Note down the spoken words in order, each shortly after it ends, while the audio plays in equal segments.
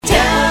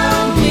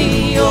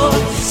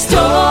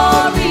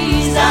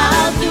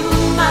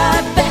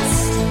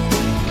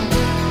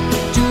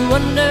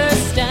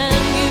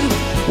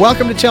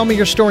Welcome to Tell Me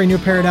Your Story, New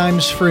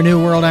Paradigms for a New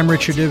World. I'm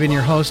Richard Dugan,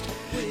 your host.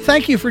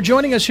 Thank you for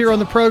joining us here on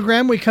the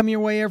program. We come your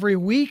way every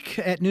week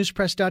at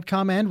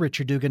newspress.com and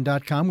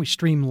richarddugan.com. We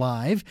stream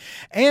live,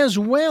 as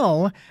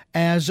well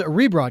as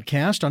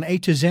rebroadcast on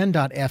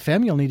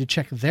a2zen.fm. You'll need to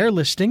check their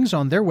listings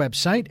on their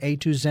website,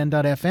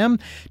 a2zen.fm,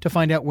 to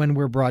find out when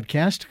we're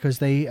broadcast, because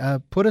they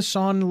put us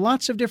on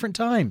lots of different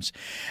times.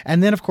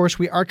 And then, of course,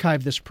 we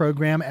archive this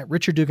program at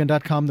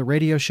richarddugan.com, the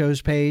radio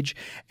shows page,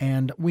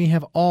 and we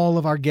have all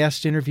of our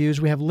guest interviews.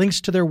 We have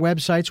links to their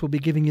websites. We'll be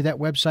giving you that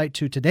website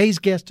to today's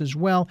guest as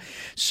well.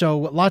 So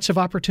lots of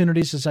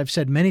opportunities, as I've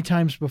said many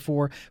times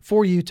before,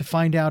 for you to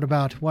find out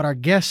about what our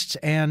guests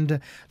and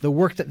the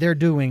work that they're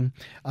doing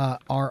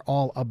are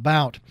all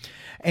about.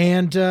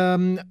 And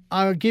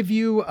I'll give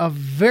you a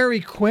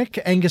very quick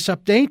Angus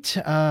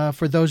update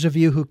for those of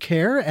you who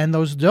care, and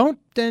those don't,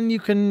 then you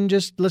can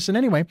just listen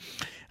anyway.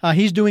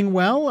 He's doing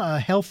well,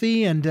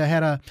 healthy, and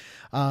had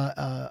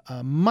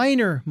a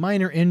minor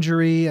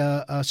injury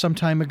some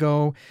time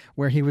ago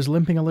where he was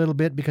limping a little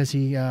bit because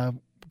he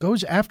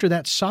goes after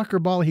that soccer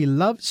ball he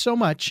loved so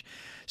much,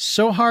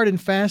 so hard and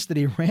fast that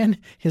he ran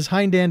his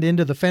hind end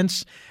into the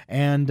fence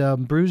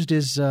and bruised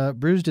his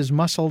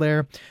muscle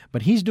there.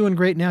 But he's doing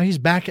great now. He's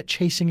back at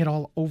chasing it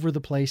all over the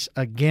place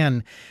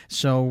again.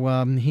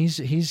 So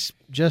he's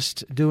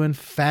just doing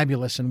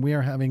fabulous, and we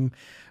are having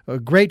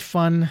great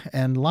fun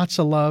and lots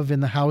of love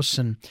in the house,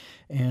 and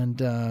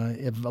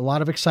a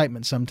lot of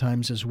excitement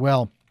sometimes as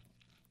well.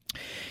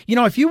 You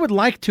know, if you would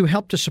like to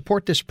help to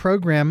support this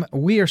program,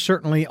 we are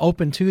certainly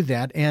open to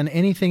that, and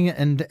anything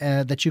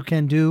that you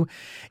can do,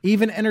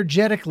 even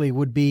energetically,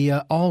 would be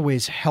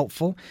always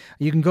helpful.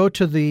 You can go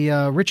to the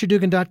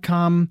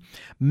richarddugan.com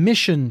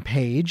mission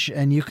page,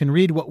 and you can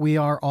read what we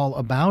are all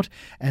about.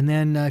 And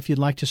then if you'd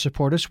like to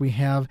support us, we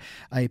have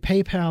a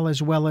PayPal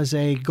as well as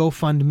a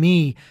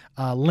GoFundMe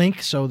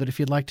link, so that if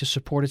you'd like to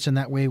support us in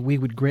that way, we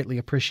would greatly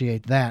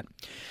appreciate that.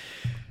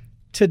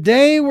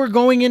 Today, we're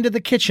going into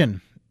the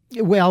kitchen.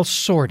 Well,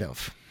 sort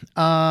of.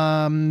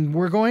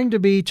 We're going to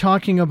be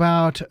talking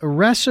about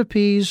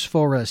recipes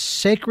for a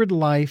sacred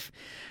life,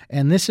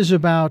 and this is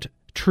about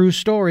true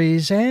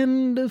stories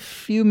and a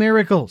few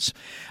miracles.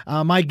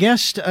 My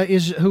guest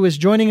who is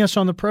joining us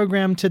on the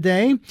program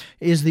today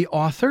is the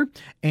author,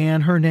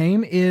 and her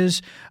name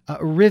is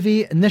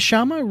Rivi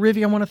Neshama.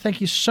 Rivi, I want to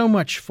thank you so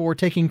much for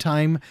taking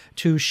time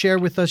to share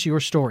with us your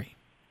story.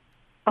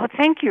 Oh,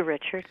 thank you,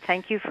 Richard.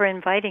 Thank you for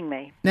inviting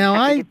me. Now,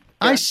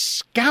 I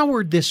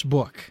scoured this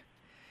book,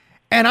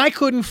 and I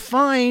couldn't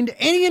find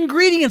any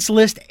ingredients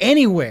list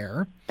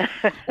anywhere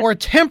or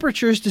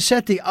temperatures to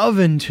set the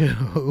oven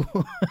to.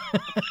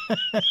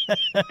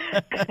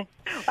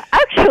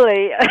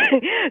 Actually,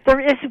 there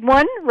is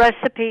one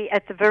recipe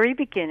at the very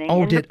beginning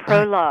the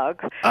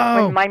prologue.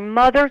 When my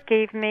mother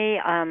gave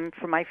me,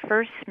 for my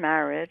first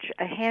marriage,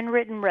 a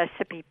handwritten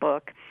recipe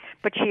book.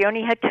 But she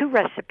only had 2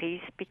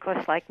 recipes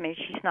because, like me,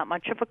 she's not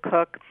much of a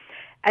cook.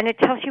 And it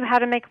tells you how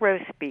to make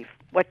roast beef,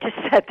 what to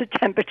set the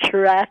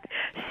temperature at,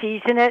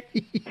 season it,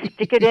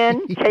 stick it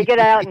in, take it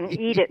out, and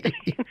eat it.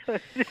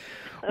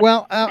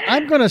 Well,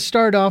 I'm going to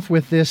start off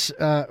with this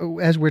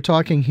as we're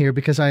talking here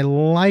because I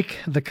like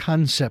the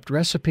concept,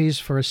 recipes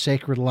for a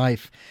sacred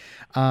life.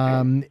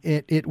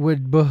 It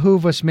would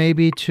behoove us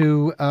maybe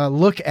to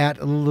look at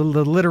the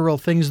literal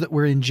things that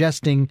we're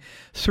ingesting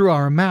through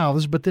our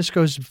mouths, but this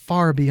goes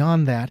far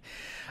beyond that.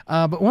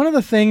 But one of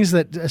the things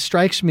that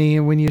strikes me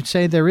when you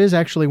say there is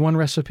actually one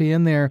recipe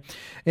in there,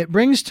 it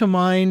brings to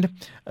mind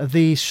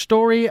the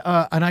story,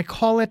 and I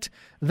call it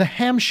the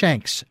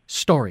Hamshanks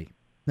story.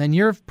 And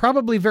you're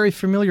probably very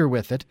familiar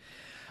with it.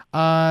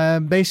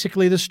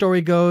 Basically, the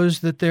story goes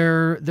that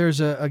there's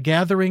a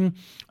gathering,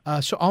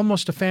 so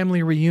almost a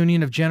family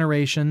reunion of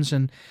generations,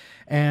 and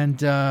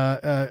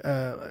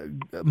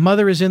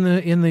mother is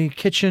in the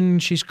kitchen.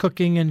 She's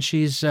cooking and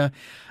she's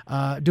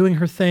doing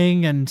her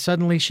thing, and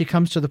suddenly she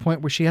comes to the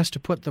point where she has to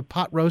put the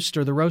pot roast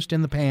or the roast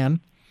in the pan.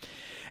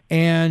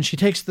 And she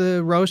takes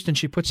the roast and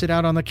she puts it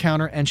out on the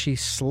counter and she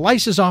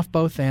slices off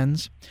both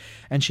ends.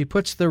 And she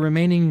puts the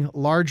remaining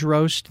large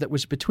roast that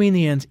was between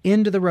the ends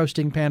into the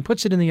roasting pan,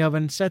 puts it in the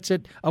oven, sets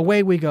it,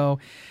 away we go.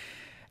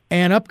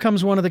 And up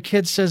comes one of the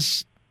kids,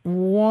 says,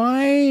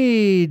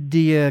 "Why do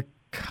you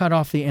cut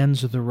off the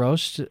ends of the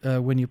roast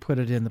when you put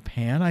it in the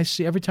pan? I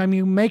see every time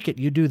you make it,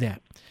 you do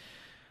that."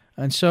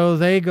 And so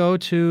they go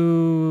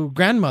to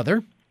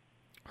grandmother,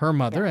 her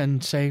mother,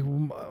 and say,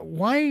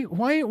 why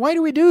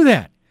do we do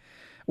that?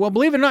 Well,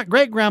 believe it or not,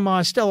 great-grandma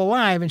is still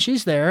alive, and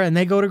she's there, and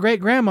they go to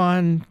great-grandma,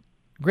 and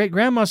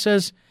great-grandma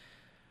says,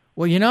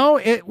 well, you know,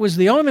 it was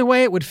the only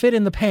way it would fit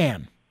in the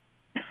pan.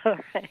 All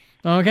right.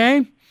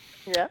 Okay?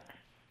 Yeah.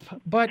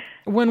 But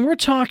when we're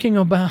talking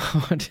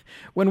about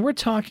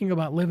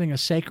living a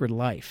sacred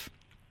life,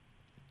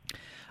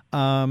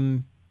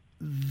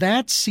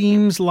 that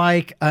seems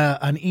like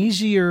an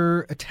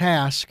easier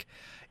task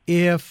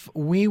if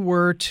we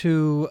were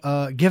to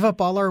give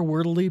up all our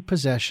worldly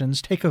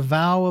possessions, take a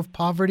vow of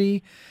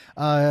poverty,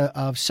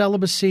 of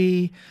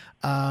celibacy,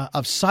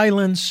 of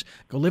silence,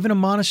 go live in a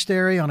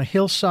monastery on a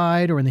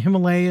hillside or in the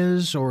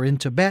Himalayas or in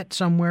Tibet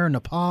somewhere,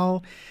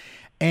 Nepal,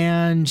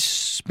 and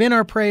spin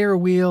our prayer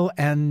wheel,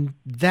 and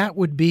that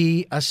would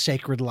be a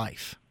sacred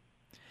life.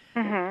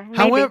 Mm-hmm.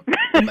 However,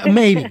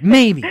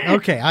 maybe.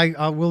 Okay,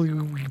 I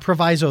will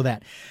proviso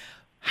that.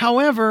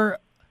 However,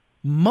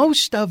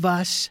 most of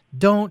us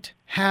don't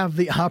have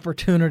the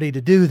opportunity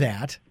to do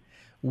that.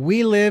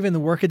 We live in the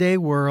workaday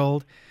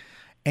world,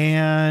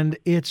 and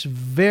it's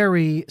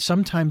very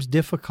sometimes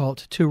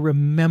difficult to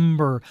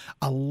remember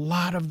a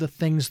lot of the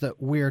things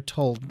that we're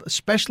told,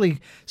 especially,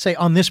 say,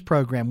 on this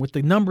program with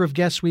the number of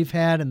guests we've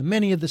had and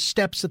many of the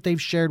steps that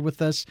they've shared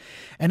with us.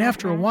 And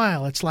after a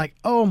while, it's like,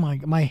 oh,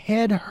 my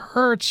head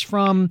hurts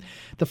from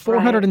the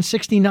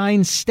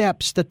 469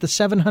 steps that the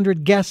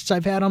 700 guests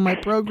I've had on my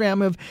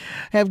program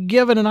have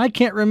given, and I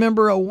can't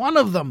remember a one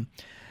of them.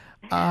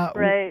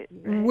 Right.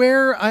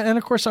 Where, and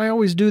of course I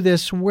always do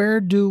this, where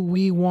do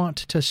we want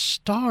to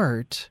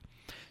start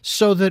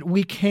so that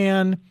we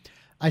can,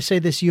 I say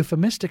this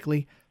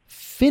euphemistically,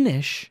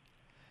 finish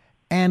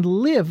and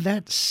live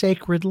that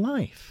sacred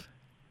life?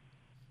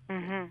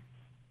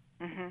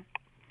 Mm-hmm. Mm-hmm.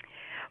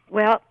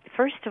 Well,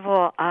 first of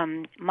all,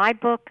 my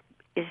book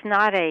is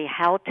not a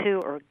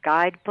how-to or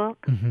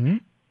guidebook.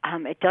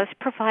 Mm-hmm. It does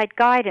provide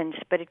guidance,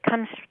 but it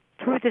comes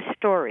through the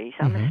stories.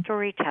 I'm a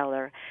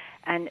storyteller,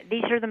 and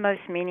these are the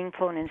most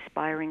meaningful and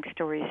inspiring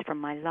stories from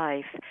my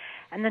life.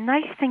 And the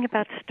nice thing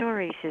about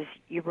stories is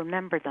you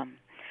remember them.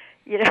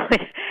 You know,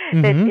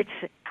 that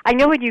I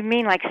know what you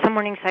mean. Like some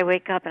mornings I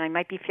wake up and I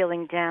might be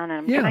feeling down,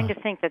 and I'm trying to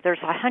think that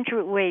there's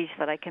 100 ways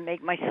that I can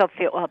make myself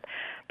feel up,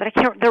 but I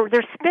can't.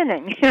 They're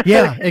spinning.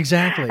 Yeah,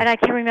 exactly. And I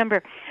can't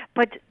remember.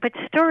 But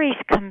stories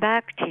come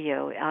back to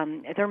you.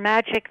 They're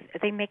magic.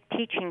 They make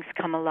teachings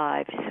come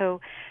alive.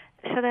 So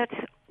that's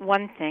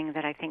one thing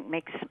that I think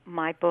makes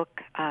my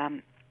book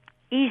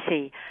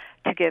easy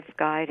to give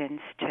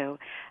guidance to.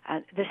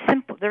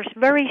 There's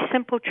very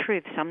simple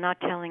truths. I'm not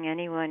telling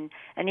anyone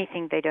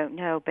anything they don't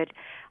know, but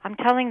I'm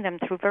telling them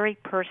through very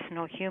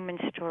personal human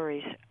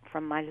stories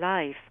from my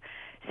life.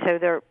 So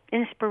they're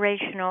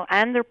inspirational,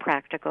 and they're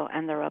practical,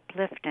 and they're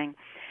uplifting.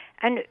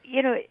 And,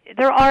 you know,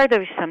 there are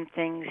some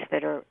things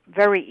that are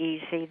very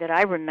easy that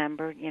I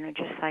remember, you know,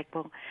 just like,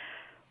 well,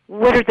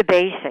 what are the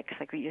basics,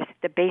 like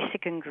the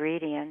basic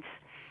ingredients?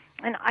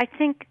 And I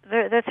think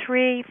the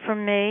three for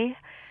me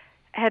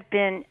have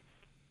been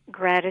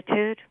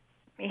gratitude.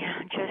 You know,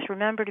 just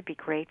remember to be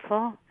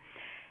grateful.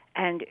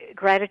 And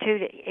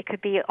gratitude, it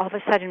could be all of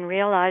a sudden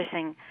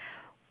realizing,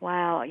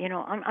 wow, you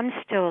know, I'm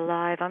still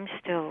alive.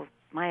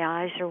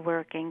 My eyes are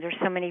working. There's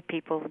so many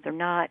people, they're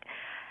not.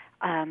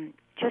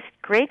 Just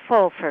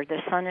grateful for the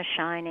sun is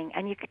shining.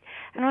 And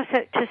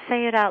also to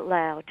say it out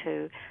loud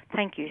too.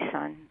 Thank you,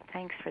 sun.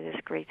 Thanks for this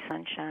great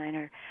sunshine.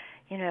 Or,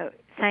 you know,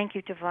 thank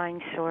you,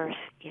 divine source,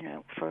 you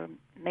know, for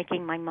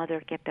making my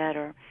mother get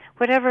better.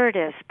 Whatever it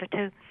is, but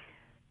to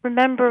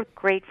remember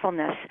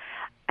gratefulness.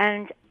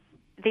 And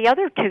the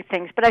other two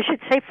things, but I should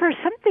say first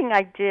something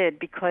I did,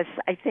 because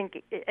I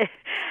think it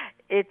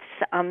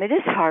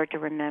is hard to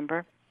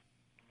remember.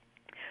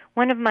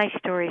 One of my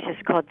stories is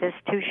called This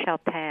Too Shall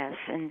Pass,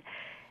 and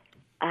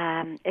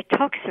it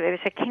was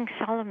a King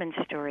Solomon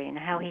story, and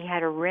how he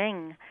had a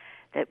ring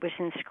that was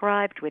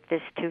inscribed with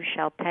 "This too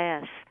shall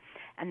pass,"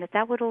 and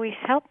that would always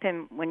help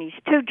him when he's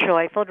too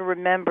joyful to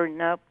remember,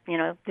 nope, you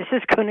know, this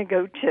is going to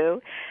go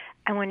too,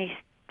 and when he's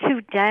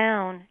too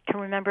down to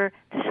remember,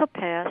 this will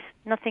pass,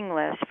 nothing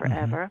lasts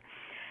forever.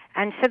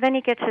 And so then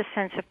he gets a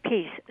sense of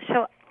peace.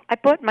 So I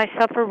bought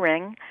myself a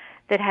ring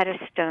that had a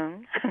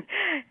stone,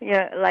 you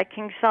know, like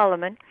King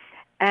Solomon,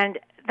 and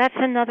that's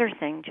another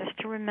thing, just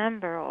to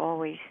remember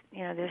always,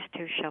 you know, this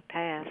too shall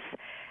pass.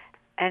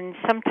 And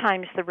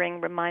sometimes the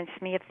ring reminds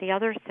me of the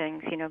other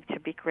things, you know, to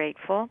be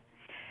grateful.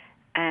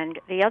 And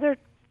the other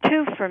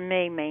two, for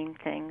me, main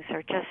things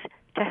are just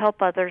to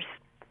help others.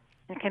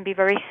 It can be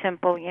very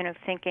simple, you know,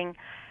 thinking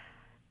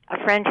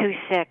a friend who's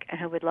sick and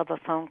who would love a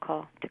phone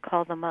call, to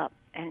call them up.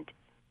 And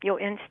you'll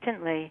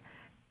instantly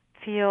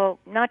feel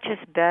not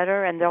just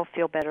better, and they'll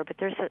feel better, but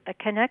there's a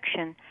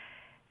connection.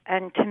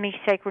 And to me,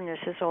 sacredness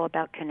is all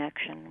about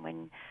connection.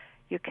 When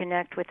you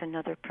connect with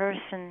another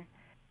person,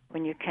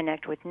 when you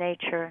connect with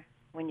nature,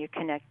 when you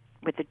connect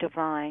with the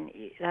divine,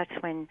 that's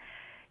when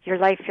your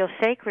life feels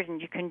sacred,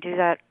 and you can do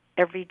that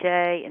every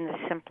day in the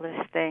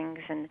simplest things.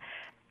 And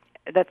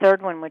the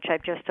third one, which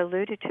I've just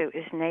alluded to,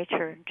 is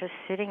nature. Just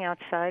sitting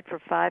outside for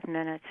 5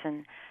 minutes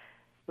and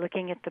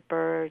looking at the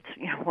birds,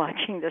 you know,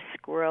 watching the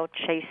squirrel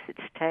chase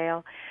its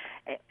tail.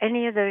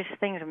 Any of those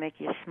things will make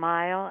you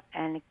smile.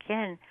 And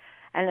again,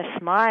 and a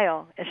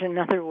smile is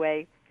another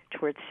way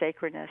towards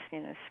sacredness, you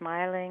know,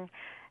 smiling,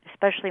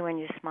 especially when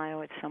you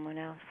smile at someone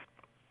else.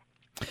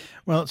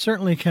 Well, it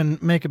certainly can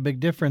make a big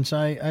difference.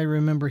 I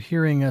remember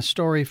hearing a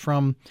story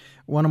from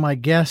one of my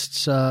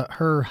guests,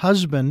 her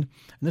husband,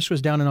 and this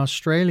was down in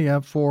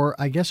Australia for,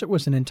 I guess it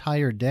was an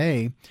entire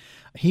day.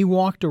 He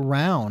walked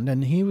around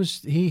and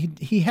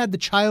he had the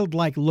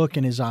childlike look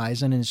in his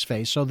eyes and in his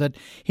face, so that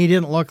he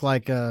didn't look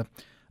like a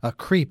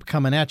creep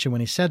coming at you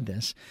when he said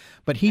this.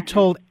 But he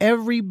told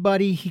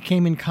everybody he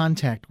came in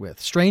contact with,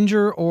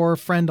 stranger or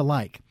friend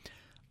alike,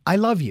 "I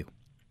love you."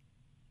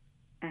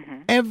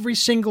 Every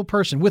single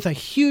person, with a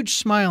huge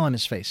smile on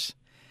his face.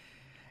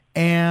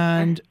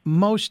 And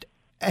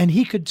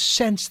he could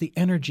sense the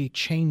energy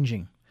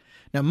changing.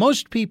 Now,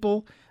 most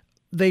people,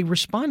 they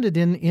responded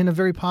in a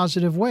very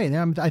positive way.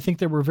 I think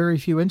there were very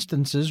few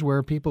instances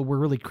where people were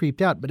really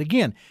creeped out. But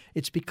again,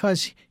 it's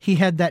because he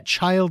had that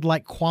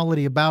childlike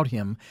quality about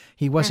him.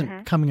 He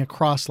wasn't coming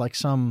across like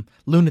some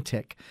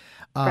lunatic.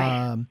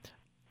 Right.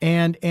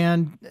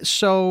 And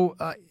so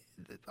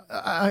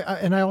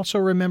I also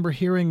remember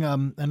hearing,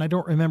 and I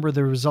don't remember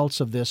the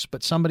results of this,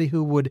 but somebody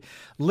who would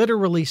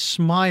literally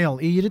smile.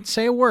 You didn't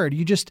say a word.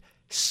 You just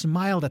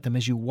smiled at them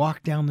as you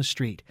walked down the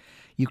street.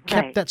 You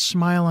kept that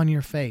smile on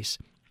your face.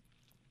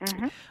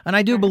 And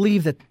I do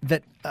believe that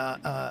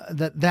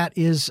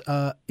is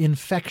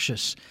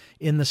infectious,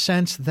 in the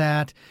sense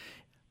that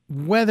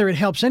whether it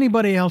helps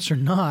anybody else or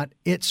not,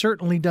 it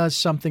certainly does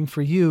something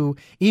for you,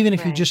 even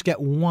if you just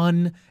get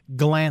one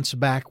glance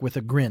back with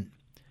a grin.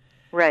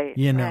 Right.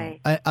 You know,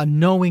 a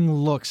knowing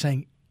look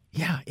saying,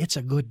 "Yeah, it's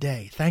a good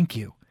day. Thank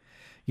you."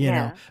 You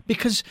know,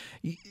 because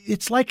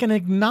it's like an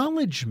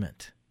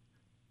acknowledgement.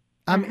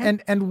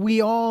 And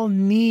we all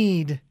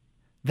need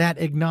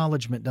that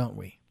acknowledgement, don't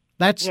we?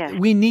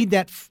 We need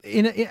that.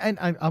 And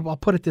I'll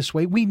put it this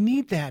way: we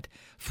need that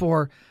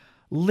for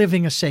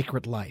living a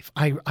sacred life.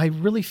 I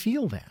really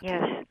feel that.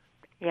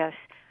 Yes.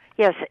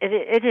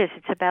 It is.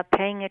 It's about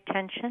paying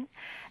attention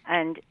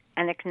and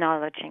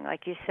acknowledging,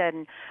 like you said.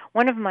 And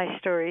one of my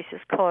stories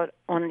is called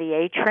On the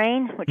A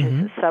Train, which is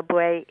a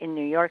subway in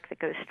New York that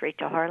goes straight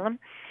to Harlem.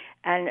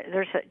 And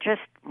there's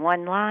just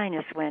one line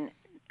is when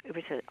it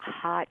was a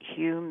hot,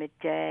 humid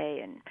day,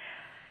 and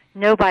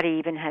nobody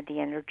even had the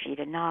energy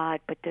to nod,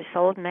 but this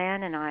old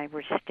man and I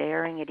were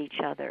staring at each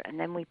other, and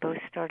then we both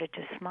started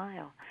to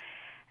smile.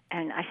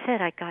 And I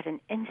said I got an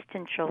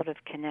instant jolt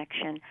of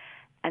connection,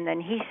 and then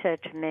he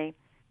said to me,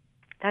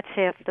 "That's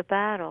half the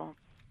battle.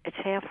 It's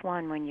half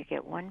won when you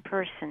get one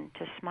person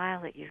to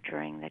smile at you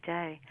during the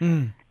day."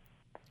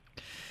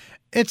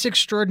 It's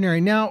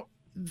extraordinary. Now,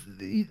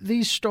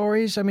 these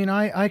stories, I mean,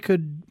 I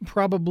could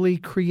probably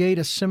create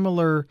a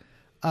similar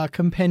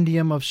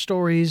compendium of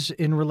stories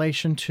in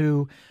relation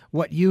to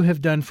what you have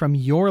done from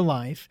your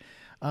life.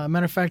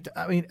 Matter of fact,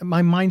 I mean,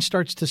 my mind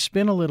starts to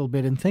spin a little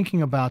bit in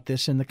thinking about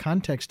this in the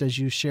context as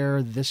you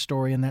share this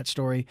story and that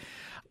story.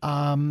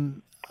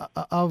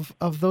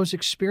 Of those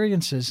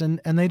experiences, and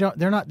they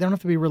don't have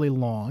to be really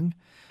long,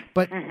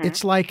 but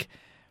it's like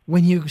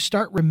when you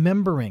start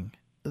remembering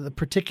the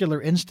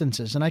particular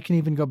instances, and I can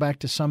even go back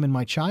to some in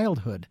my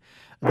childhood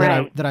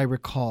that I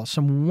recall,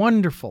 some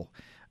wonderful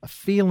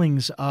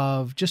feelings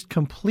of just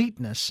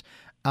completeness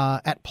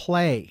at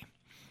play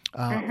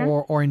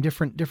or in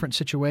different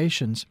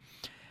situations,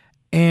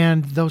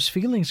 and those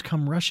feelings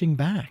come rushing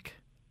back.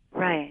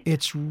 Right.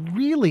 It's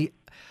really,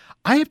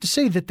 I have to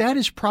say that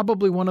is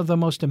probably one of the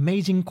most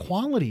amazing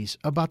qualities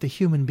about the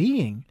human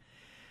being,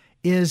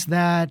 is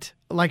that,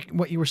 like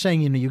what you were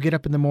saying, you get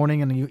up in the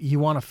morning and you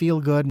want to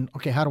feel good, and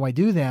okay, how do I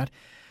do that?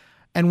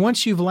 And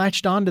once you've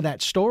latched onto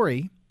that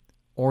story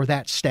or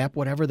that step,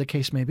 whatever the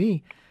case may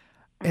be,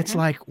 it's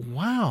like,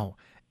 wow,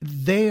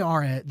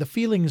 the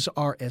feelings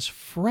are as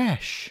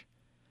fresh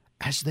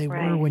as they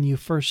were when you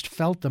first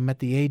felt them at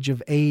the age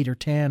of 8 or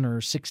 10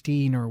 or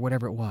 16 or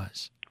whatever it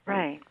was.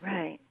 Right.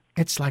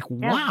 It's like,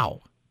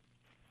 wow.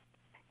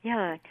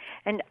 Yeah,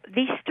 and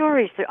these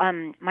stories,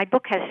 my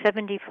book has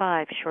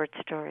 75 short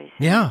stories.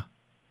 Yeah.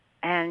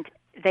 And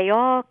they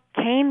all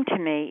came to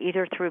me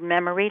either through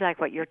memory, like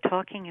what you're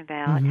talking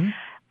about.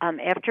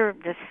 After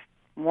this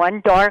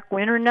one dark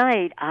winter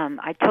night,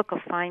 I took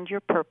a Find Your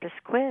Purpose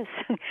quiz.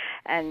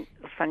 And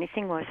the funny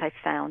thing was I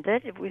found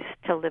it. It was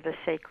to live a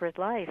sacred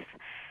life.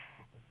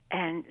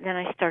 And then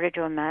I started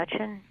to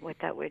imagine what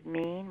that would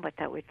mean, what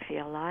that would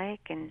feel like.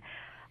 And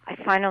I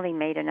finally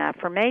made an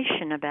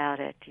affirmation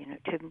about it,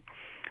 to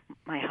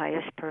my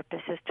highest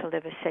purpose is to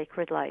live a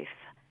sacred life,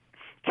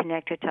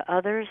 connected to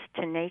others,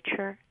 to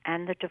nature,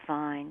 and the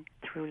divine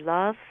through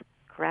love,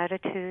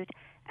 gratitude,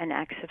 and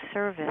acts of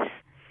service.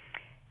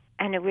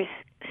 And it was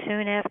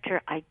soon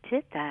after I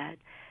did that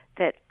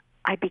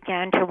I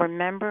began to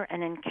remember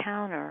and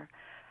encounter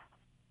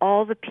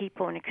all the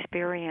people and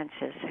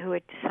experiences who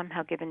had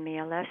somehow given me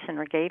a lesson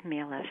or gave me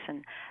a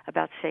lesson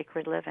about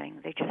sacred living.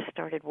 They just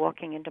started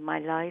walking into my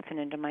life and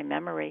into my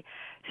memory.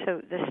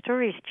 So the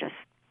stories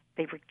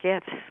they were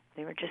gifts.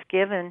 They were just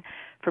given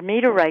for me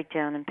to write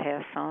down and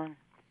pass on.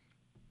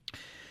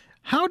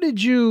 How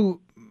did you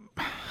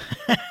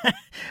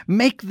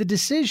make the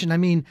decision? I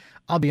mean,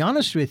 I'll be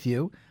honest with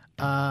you.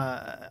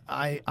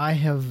 I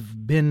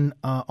have been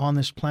on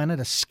this planet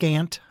a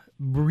scant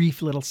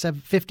brief little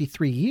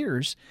 53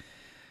 years.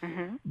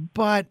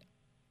 But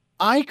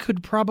I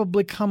could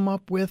probably come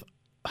up with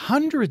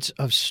hundreds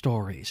of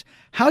stories.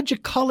 How'd you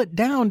cull it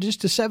down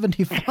just to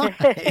 75?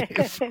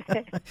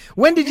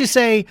 When did you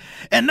say,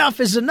 enough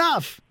is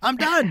enough? I'm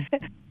done.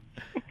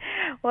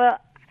 Well,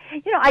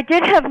 I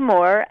did have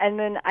more, and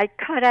then I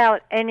cut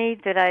out any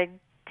that I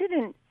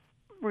didn't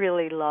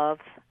really love,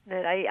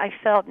 that I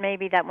felt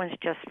maybe that one's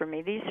just for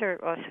me. These are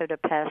also to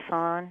pass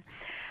on.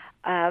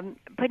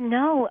 But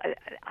no,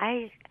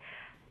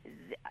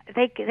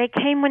 they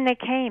came when they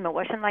came. It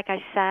wasn't like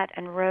I sat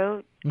and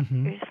wrote. It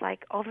was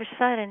like all of a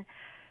sudden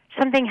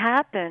something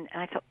happened,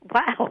 and I thought,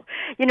 wow.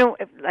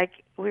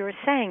 Like we were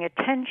saying,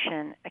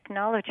 attention,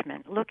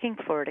 acknowledgement, looking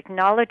for it,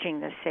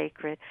 acknowledging the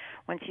sacred.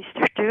 Once you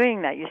start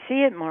doing that, you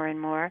see it more and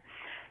more.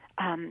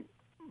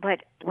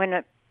 But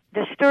when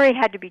the story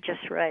had to be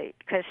just right,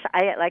 because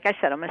like I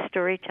said, I'm a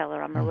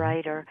storyteller, I'm a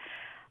writer.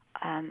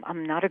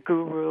 I'm not a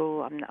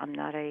guru, I'm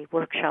not a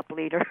workshop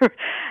leader.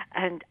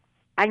 And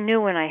I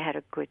knew when I had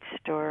a good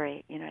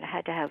story, it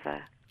had to have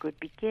a good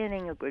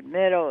beginning, a good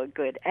middle, a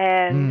good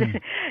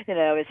end.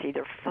 It's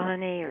either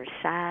funny or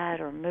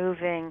sad or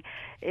moving.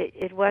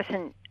 It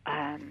wasn't,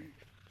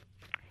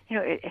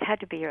 it had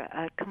to be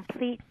a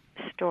complete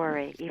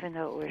story, even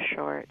though it was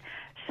short,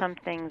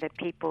 something that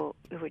people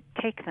would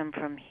take them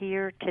from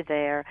here to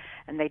there,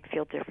 and they'd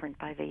feel different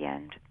by the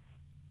end.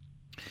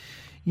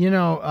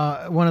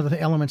 One of the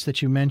elements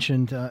that you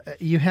mentioned,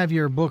 you have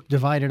your book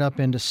divided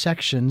up into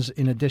sections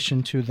in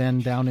addition to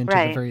then down into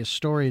the various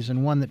stories.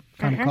 And one that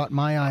kind of caught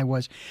my eye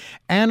was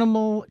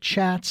Animal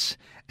Chats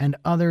and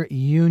Other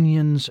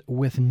Unions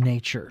with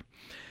Nature.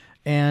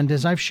 And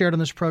as I've shared on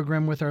this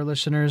program with our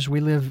listeners, we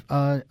live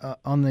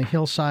on the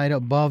hillside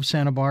above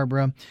Santa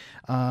Barbara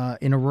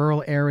in a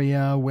rural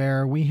area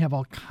where we have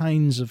all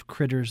kinds of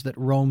critters that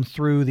roam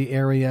through the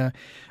area.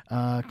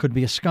 Could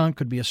be a skunk,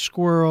 could be a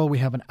squirrel. We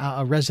have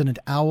a resident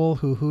owl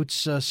who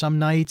hoots some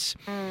nights.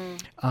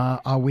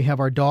 We have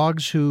our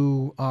dogs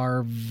who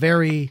are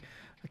very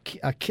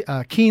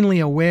keenly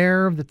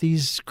aware that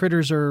these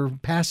critters are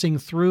passing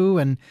through,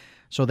 and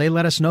so they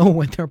let us know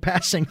when they're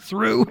passing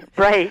through.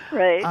 Right.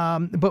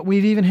 But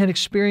we've even had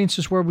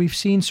experiences where we've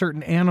seen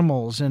certain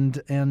animals,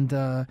 and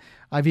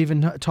I've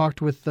even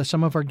talked with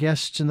some of our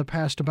guests in the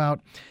past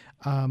about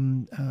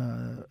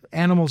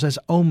animals as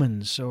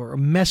omens or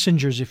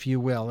messengers, if you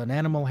will. An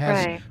animal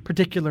has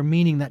particular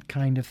meaning, that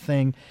kind of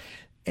thing.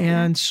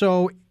 And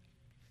so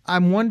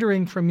I'm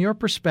wondering, from your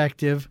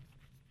perspective,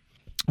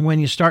 when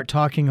you start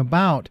talking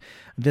about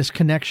this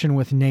connection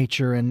with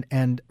nature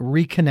and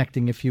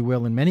reconnecting, if you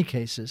will, in many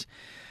cases,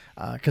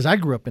 because I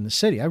grew up in the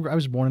city. I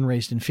was born and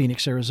raised in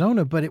Phoenix,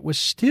 Arizona, but it was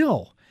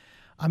still,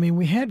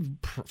 we had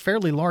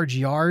fairly large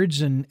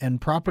yards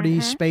and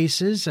property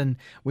spaces, and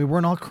we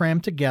weren't all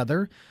crammed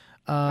together.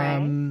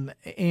 So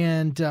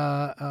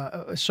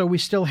we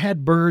still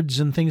had birds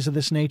and things of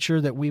this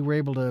nature that we were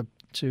able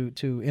to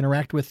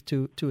interact with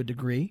to a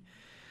degree.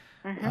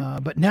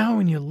 But now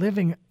when you're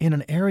living in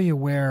an area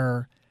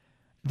where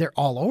they're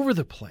all over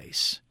the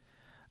place,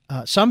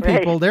 some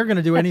people, they're going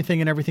to do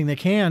anything and everything they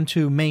can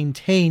to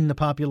maintain the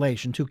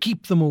population, to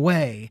keep them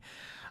away.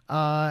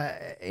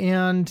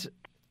 And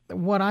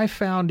what I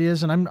found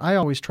is, and I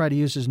always try to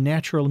use as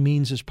natural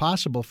means as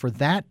possible for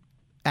that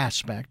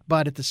aspect,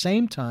 but at the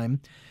same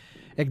time,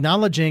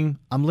 acknowledging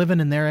I'm living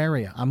in their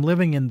area. I'm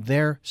living in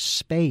their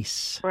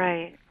space.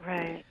 Right.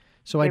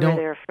 So they were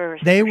there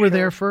first. They were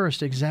there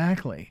first,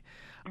 exactly.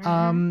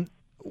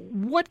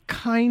 What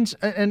kinds,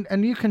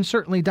 and you can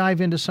certainly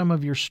dive into some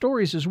of your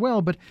stories as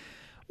well, but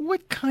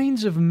what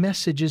kinds of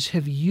messages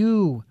have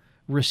you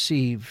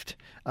received?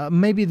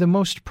 Maybe the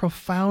most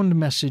profound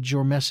message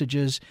or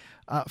messages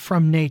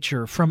from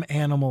nature, from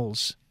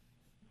animals?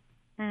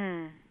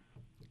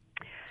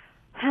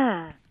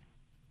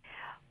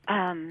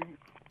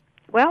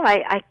 Well,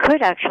 I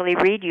could actually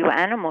read you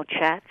Animal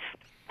Chats,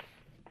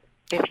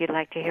 if you'd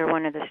like to hear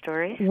one of the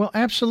stories. Well,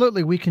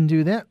 absolutely, we can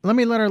do that. Let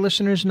me let our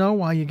listeners know,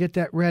 while you get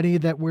that ready,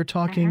 that we're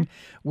talking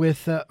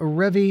with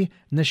Revi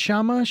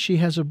Neshama. She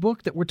has a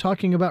book that we're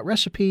talking about,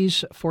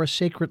 Recipes for a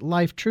Sacred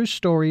Life, True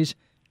Stories,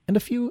 and a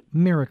Few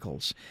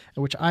Miracles,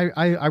 which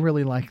I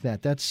really like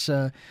that. That's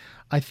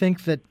I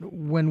think that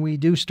when we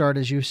do start,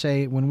 as you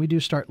say, when we do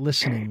start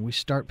listening, we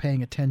start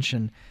paying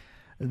attention,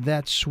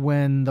 that's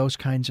when those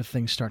kinds of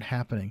things start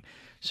happening.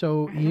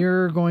 So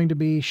you're going to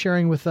be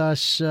sharing with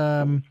us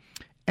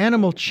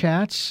Animal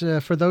Chats.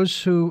 For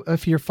those who,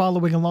 if you're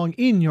following along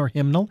in your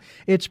hymnal,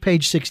 it's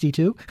page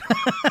 62.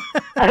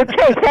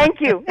 Okay, thank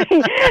you.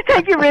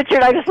 Thank you,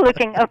 Richard. I was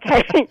looking.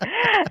 Okay.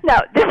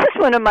 Now, this is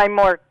one of my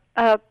more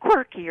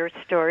quirkier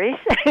stories.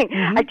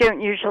 I don't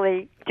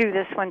usually do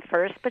this one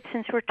first, but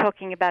since we're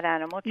talking about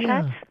Animal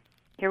Chats,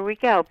 here we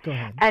go. Go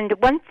ahead. And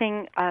one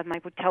thing I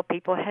would tell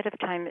people ahead of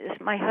time is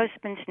my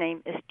husband's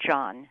name is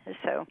John,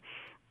 so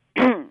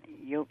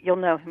you'll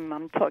know whom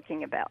I'm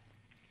talking about.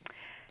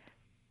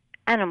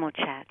 Animal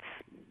Chats.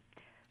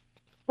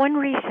 One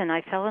reason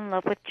I fell in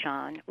love with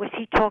John was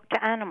he talked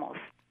to animals.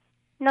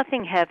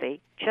 Nothing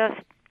heavy,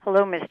 just,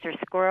 "Hello, Mr.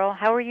 Squirrel,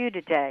 how are you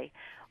today?"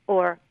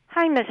 Or,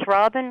 "Hi, Miss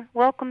Robin.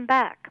 Welcome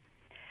back."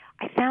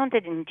 I found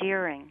it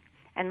endearing,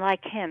 and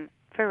like him,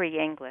 very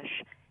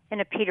English, in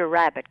a Peter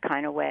Rabbit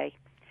kind of way.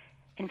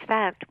 In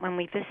fact, when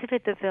we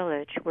visited the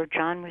village where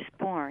John was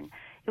born,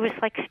 it was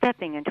like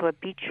stepping into a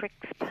Beatrix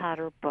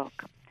Potter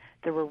book.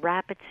 There were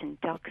rabbits and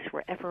ducks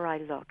wherever I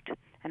looked,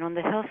 and on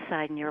the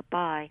hillside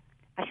nearby,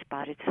 I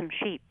spotted some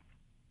sheep.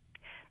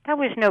 That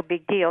was no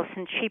big deal,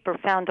 since sheep are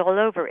found all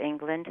over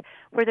England,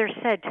 where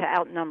they're said to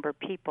outnumber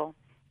people.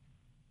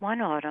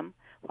 One autumn,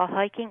 while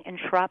hiking in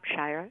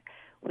Shropshire,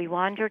 we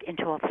wandered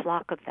into a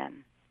flock of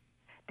them.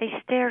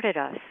 They stared at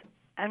us,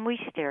 and we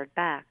stared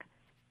back.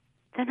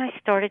 Then I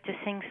started to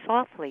sing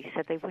softly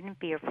so they wouldn't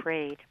be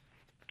afraid.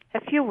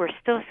 A few were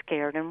still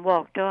scared and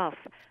walked off,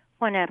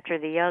 one after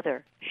the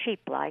other,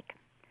 sheep-like.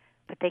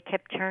 But they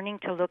kept turning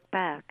to look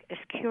back, as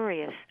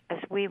curious as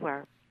we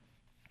were.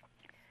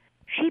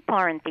 Sheep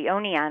aren't the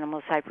only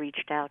animals I've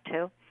reached out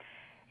to.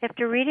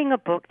 After reading a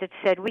book that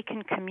said we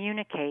can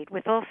communicate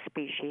with all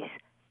species,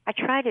 I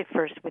tried it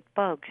first with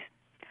bugs.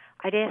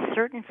 I'd ask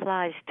certain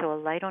flies to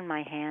alight on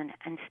my hand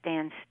and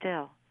stand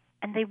still,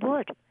 and they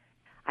would.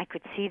 I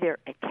could see their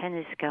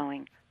antennas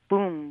going,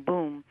 boom,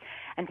 boom,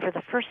 and for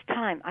the first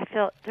time I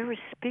felt there was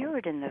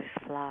spirit in those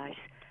flies.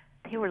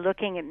 They were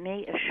looking at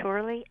me as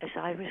surely as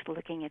I was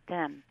looking at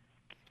them.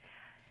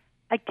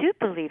 I do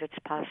believe it's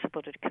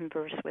possible to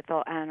converse with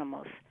all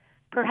animals,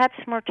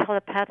 perhaps more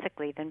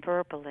telepathically than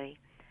verbally.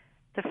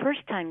 The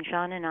first time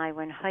John and I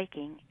went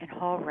hiking in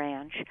Hall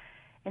Ranch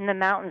in the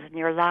mountains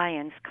near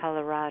Lyons,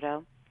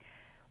 Colorado,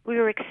 we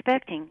were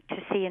expecting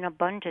to see an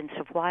abundance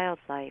of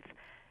wildlife,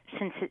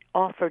 since it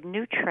offered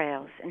new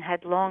trails and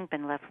had long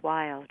been left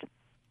wild.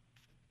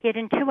 Yet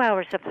in 2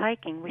 hours of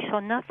hiking, we saw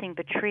nothing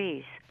but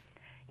trees,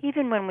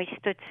 even when we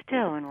stood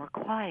still and were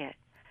quiet.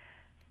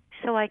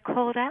 So I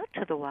called out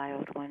to the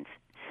wild ones,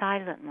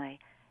 silently,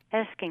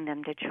 asking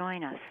them to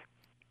join us.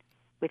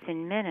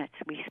 Within minutes,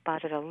 we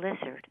spotted a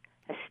lizard,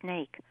 a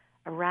snake,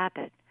 a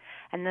rabbit,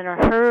 and then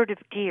a herd of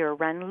deer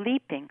ran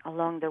leaping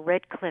along the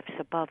red cliffs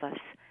above us.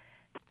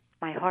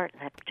 My heart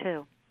leapt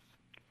too.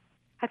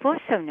 I've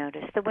also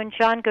noticed that when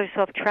John goes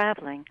off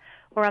traveling,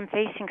 or I'm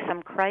facing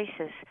some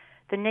crisis,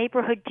 the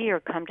neighborhood deer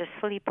come to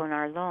sleep on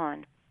our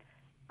lawn.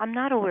 I'm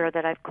not aware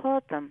that I've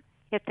called them,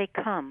 yet they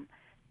come,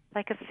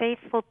 like a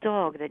faithful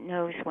dog that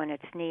knows when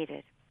it's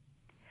needed.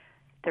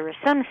 There are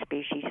some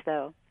species,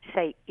 though,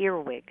 say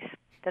earwigs,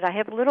 that I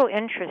have little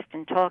interest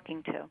in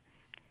talking to,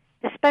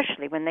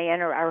 especially when they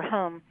enter our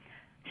home.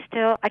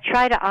 Still, I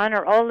try to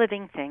honor all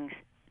living things,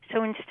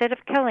 so instead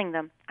of killing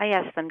them, I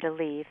ask them to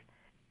leave.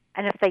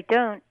 And if they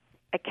don't,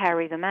 I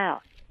carry them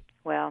out.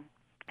 Well,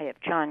 I have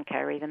John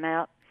carry them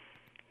out.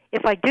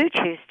 If I do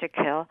choose to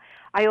kill,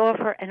 I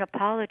offer an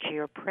apology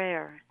or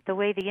prayer, the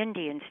way the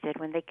Indians did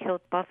when they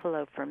killed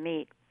buffalo for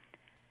meat.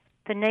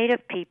 The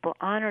native people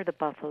honor the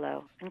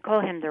buffalo and call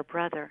him their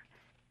brother.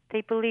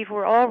 They believe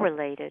we're all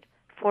related,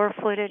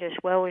 4-footed as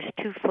well as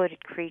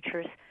 2-footed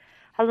creatures,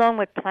 along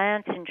with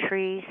plants and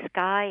trees,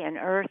 sky and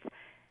earth,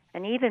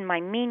 and even my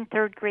mean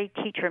third-grade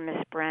teacher,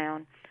 Miss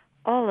Brown,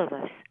 all of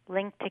us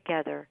linked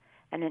together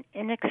in an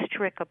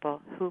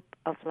inextricable hoop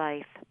of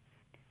life.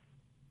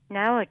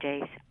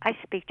 Nowadays, I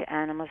speak to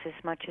animals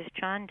as much as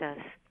John does.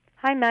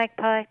 "Hi,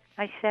 magpie,"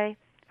 I say.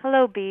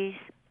 "Hello, bees."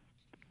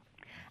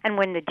 And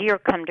when the deer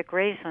come to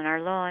graze on our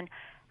lawn,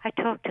 I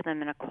talk to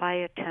them in a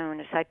quiet tone,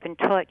 as I've been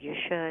taught you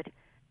should.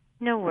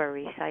 "No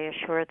worries," I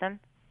assure them.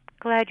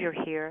 "Glad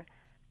you're here.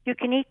 You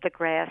can eat the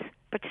grass,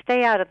 but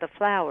stay out of the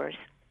flowers."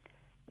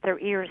 Their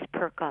ears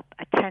perk up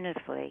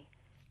attentively,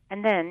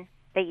 and then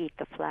they eat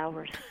the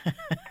flowers.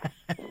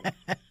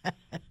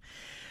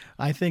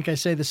 I think I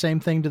say the same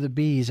thing to the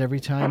bees every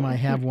time I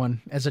have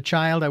one. As a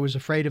child, I was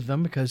afraid of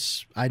them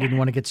because I didn't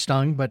want to get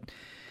stung, but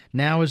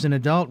now as an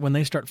adult, when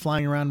they start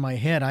flying around my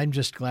head, I'm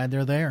just glad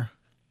they're there.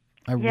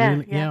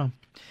 Yeah.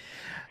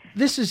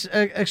 This is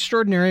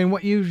extraordinary, and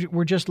what you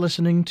were just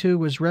listening to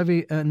was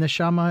Revi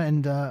Neshama,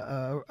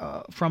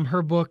 and from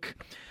her book,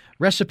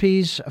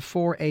 Recipes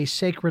for a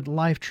Sacred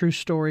Life, True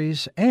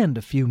Stories, and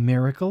a Few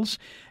Miracles.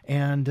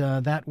 And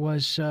that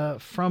was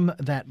from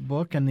that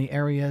book and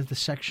the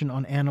section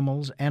on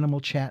animals, animal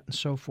chat, and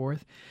so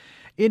forth.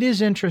 It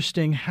is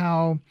interesting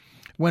how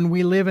when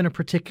we live in a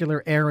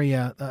particular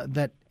area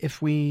that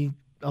if we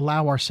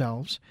allow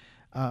ourselves,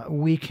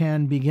 we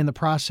can begin the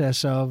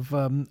process of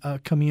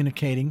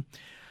communicating.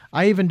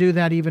 I even do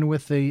that even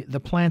with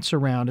the plants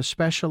around,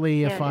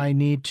 especially if I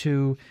need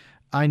to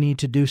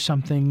do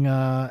something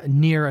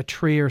near a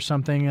tree or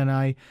something. And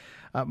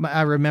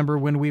I remember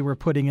when we were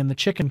putting in the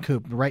chicken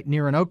coop right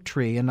near an oak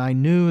tree, and I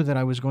knew that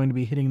I was going to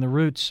be hitting the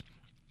roots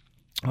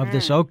of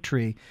this oak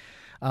tree.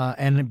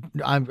 And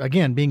I'm,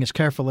 again, being as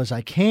careful as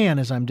I can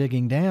as I'm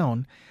digging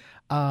down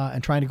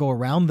and trying to go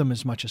around them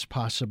as much as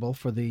possible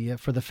for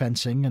the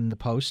fencing and the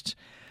posts.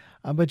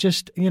 But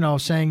just,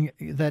 saying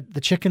that the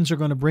chickens are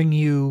going to bring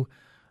you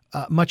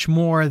much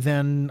more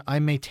than I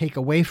may take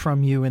away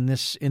from you in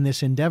this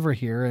endeavor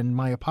here, and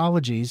my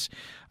apologies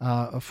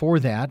for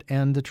that.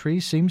 And the tree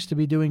seems to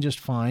be doing just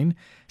fine.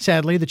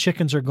 Sadly, the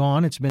chickens are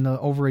gone. It's been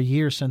over a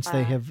year since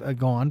they have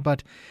gone,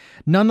 but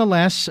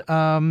nonetheless,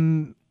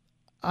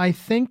 I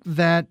think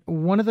that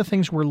one of the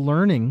things we're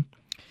learning,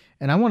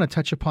 and I want to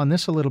touch upon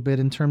this a little bit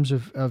in terms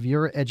of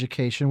your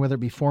education, whether it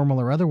be formal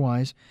or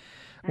otherwise.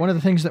 One of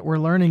the things that we're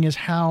learning is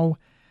how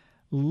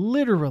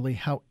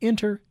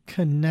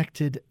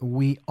interconnected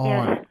we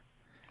are.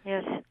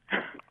 Yes.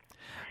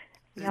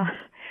 Yeah.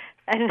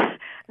 And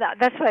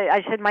that's why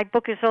I said my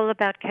book is all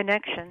about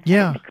connection.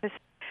 Yeah. Because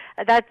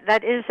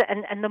that is,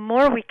 and the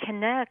more we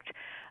connect,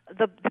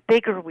 the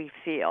bigger we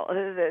feel,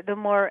 the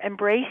more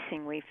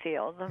embracing we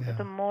feel,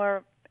 the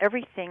more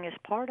everything is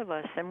part of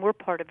us, and we're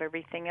part of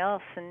everything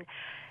else. And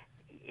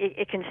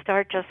it can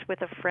start just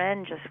with a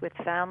friend, just with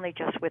family,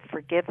 just with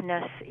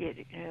forgiveness,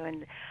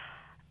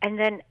 and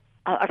then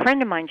a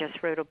friend of mine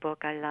just wrote a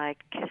book I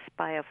like, Kissed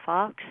by a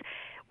Fox,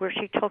 where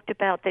she talked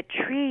about that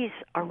trees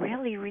are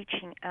really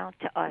reaching out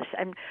to us.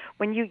 And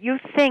when you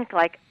think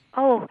like,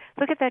 oh,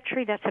 look at that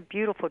tree, that's a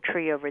beautiful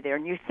tree over there,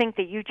 and you think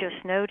that you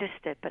just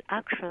noticed it, but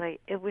actually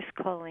it was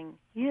calling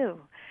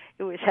you.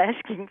 It was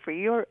asking for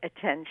your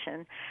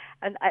attention.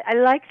 And I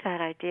like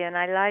that idea, and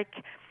I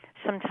like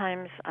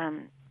sometimes,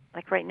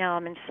 like right now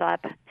I'm in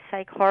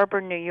Sag Harbor,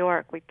 New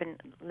York. We've been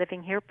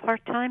living here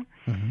part-time.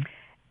 Mm-hmm.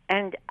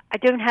 And I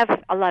don't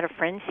have a lot of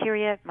friends here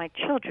yet. My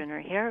children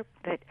are here,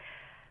 but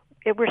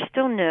we're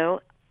still new.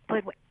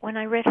 But when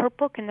I read her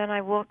book and then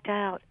I walked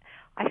out,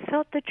 I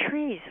felt the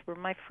trees were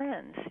my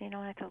friends. And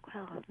I thought,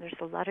 wow, there's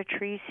a lot of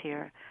trees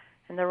here,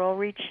 and they're all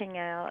reaching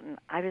out, and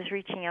I was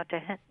reaching out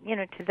to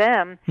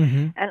them,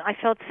 mm-hmm. and I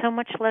felt so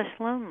much less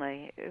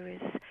lonely.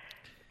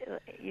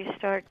 You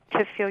start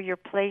to feel your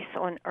place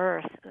on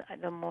earth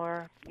the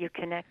more you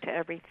connect to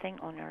everything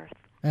on earth.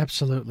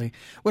 Absolutely.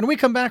 When we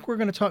come back, we're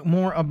going to talk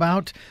more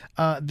about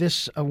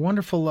this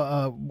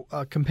wonderful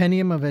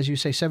compendium of, as you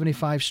say,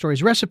 75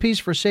 stories, recipes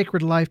for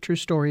sacred life, true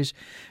stories,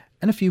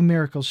 and a few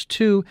miracles,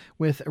 too,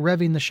 with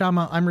Revi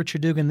Neshama. I'm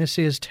Richard Dugan. This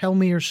is Tell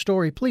Me Your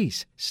Story.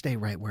 Please stay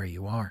right where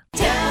you are.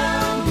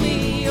 Tell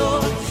me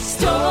your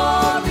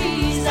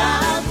stories.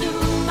 I'll do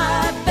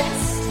my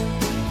best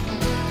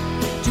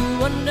to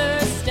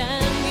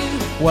understand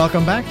you.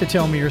 Welcome back to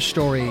Tell Me Your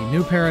Story,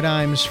 New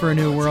Paradigms for a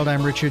New World.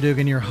 I'm Richard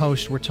Dugan, your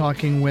host. We're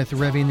talking with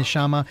Revi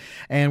Neshama,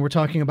 and we're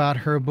talking about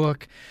her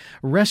book,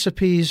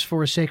 Recipes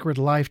for a Sacred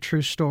Life,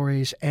 True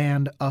Stories,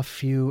 and a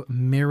Few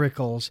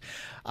Miracles.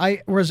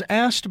 I was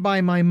asked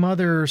by my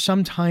mother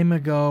some time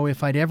ago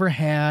if I'd ever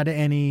had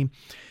any,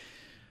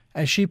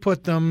 as she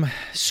put them,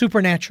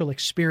 supernatural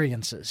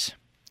experiences.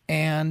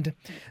 And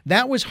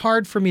that was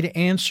hard for me to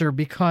answer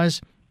because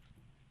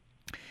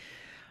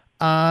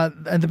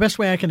and the best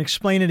way I can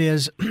explain it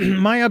is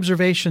my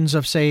observations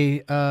of,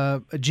 say,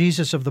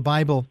 Jesus of the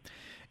Bible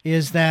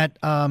is that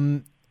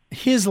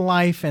his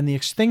life and the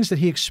things that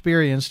he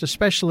experienced,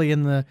 especially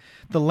in the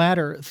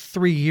latter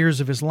 3 years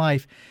of his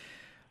life,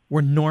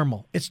 were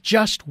normal. It's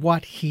just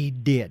what he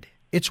did.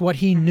 It's what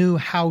he knew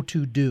how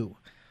to do.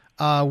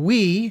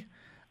 We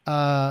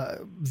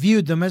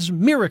viewed them as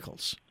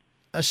miracles,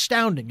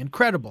 astounding,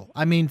 incredible.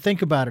 I mean,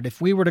 think about it.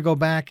 If we were to go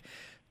back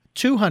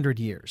 200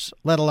 years,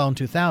 let alone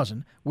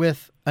 2,000,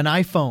 with an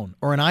iPhone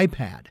or an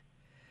iPad,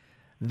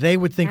 they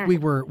would think we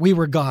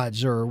were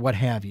gods or what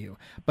have you.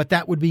 But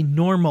that would be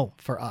normal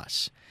for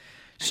us.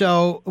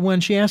 So when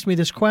she asked me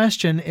this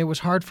question, it was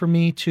hard for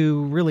me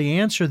to really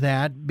answer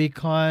that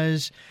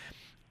because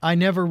I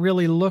never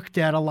really looked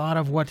at a lot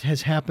of what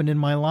has happened in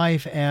my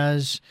life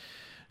as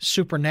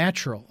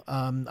supernatural.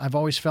 I've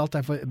always felt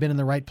I've been in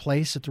the right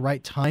place at the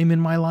right time in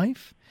my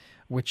life,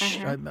 which,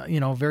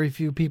 very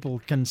few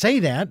people can say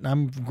that. And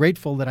I'm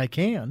grateful that I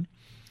can.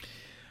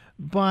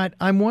 But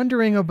I'm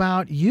wondering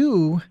about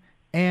you,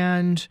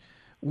 and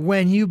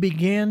when you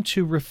began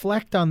to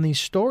reflect on these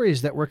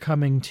stories that were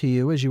coming to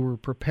you as you were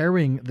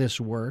preparing this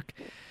work,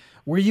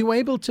 were you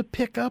able to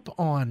pick up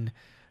on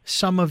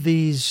some of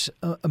these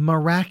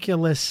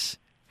miraculous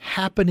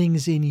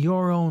happenings in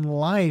your own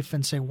life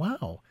and say,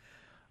 wow,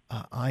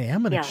 I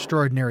am an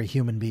extraordinary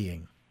human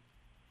being?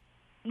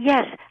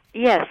 Yes.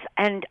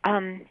 And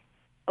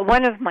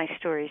one of my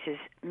stories is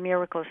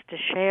Miracles to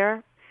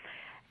Share.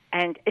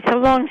 And it's a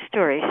long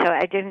story, so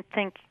I didn't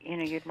think,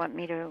 you'd want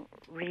me to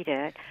read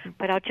it.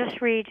 But I'll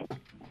just read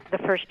the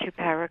first two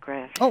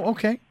paragraphs. Oh,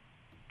 okay.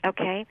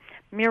 Okay.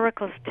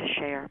 Miracles to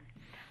Share.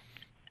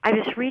 I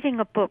was reading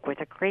a book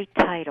with a great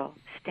title,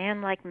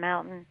 Stand Like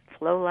Mountain,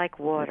 Flow Like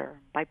Water,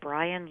 by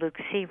Brian Luke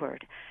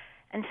Seward,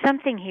 and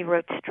something he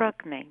wrote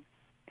struck me.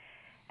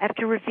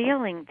 After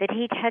revealing that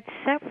he'd had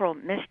several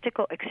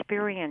mystical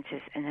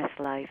experiences in his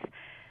life,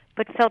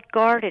 but felt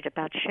guarded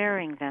about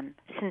sharing them,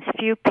 since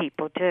few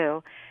people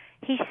do,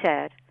 he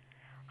said,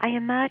 I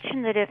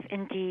imagine that if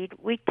indeed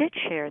we did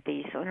share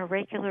these on a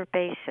regular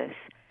basis,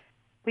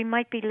 we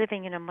might be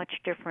living in a much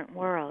different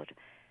world,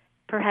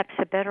 perhaps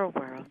a better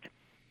world.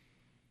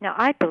 Now,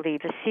 I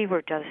believe, as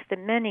Seward does, that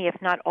many, if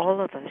not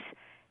all of us,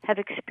 have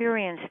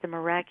experienced the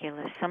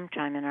miraculous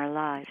sometime in our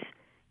lives.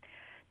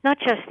 Not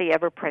just the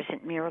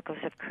ever-present miracles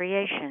of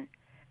creation,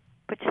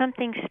 but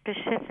something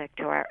specific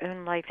to our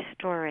own life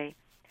story.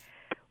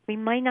 We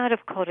might not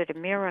have called it a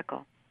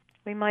miracle.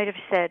 We might have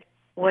said,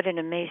 what an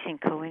amazing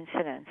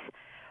coincidence,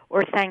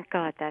 or thank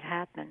God that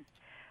happened.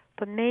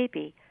 But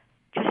maybe,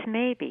 just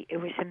maybe, it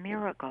was a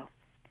miracle.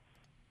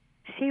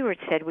 Seward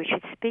said we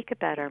should speak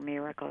about our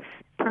miracles,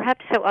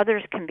 perhaps so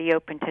others can be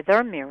open to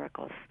their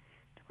miracles,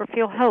 or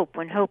feel hope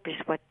when hope is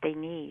what they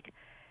need.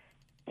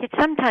 Yet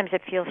sometimes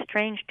it feels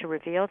strange to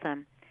reveal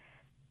them,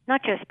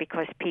 not just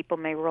because people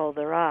may roll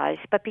their eyes,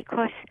 but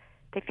because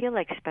they feel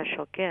like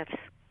special gifts,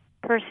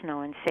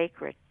 personal and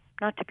sacred,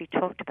 not to be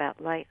talked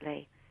about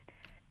lightly.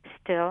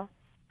 Still,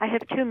 I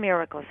have 2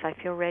 miracles I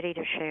feel ready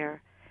to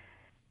share.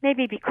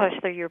 Maybe because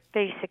they're your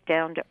basic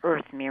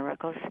down-to-earth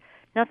miracles,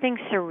 nothing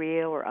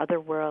surreal or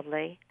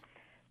otherworldly.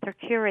 They're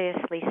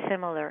curiously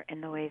similar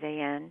in the way they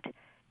end,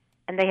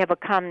 and they have a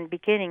common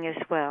beginning as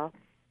well,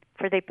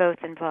 for they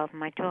both involve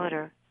my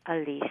daughter,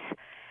 Elise.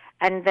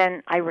 And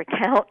then I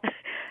recount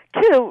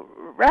 2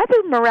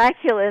 rather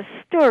miraculous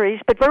stories,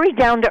 but very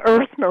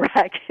down-to-earth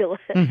miraculous,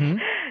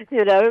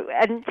 you know.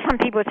 And some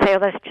people would say, oh,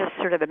 that's just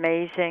sort of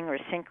amazing or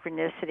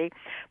synchronicity.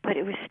 But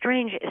it was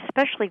strange,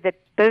 especially that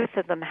both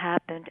of them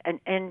happened and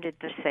ended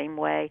the same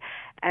way.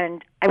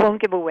 And I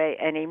won't give away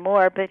any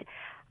more, but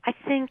I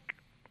think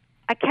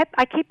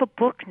I keep a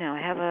book now.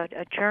 I have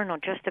a journal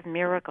just of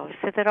miracles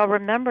so that I'll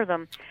remember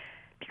them.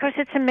 Because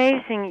it's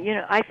amazing, you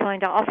know, I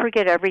find I'll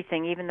forget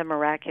everything, even the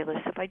miraculous,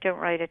 if I don't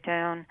write it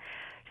down.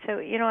 So,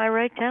 you know, I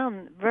write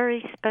down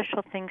very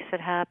special things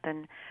that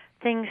happen,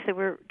 things that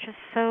were just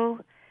so,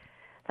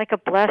 like a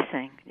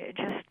blessing,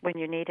 just when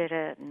you needed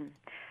it, and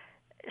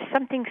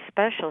something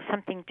special,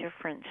 something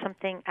different,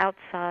 something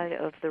outside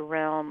of the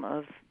realm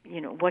of, you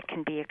know, what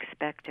can be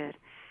expected,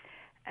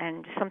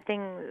 and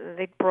something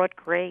that brought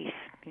grace,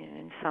 you know,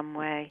 in some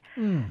way.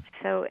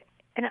 So,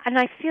 and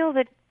I feel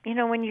that, you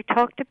know, when you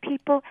talk to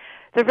people,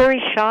 they're very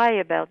shy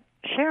about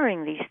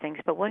sharing these things.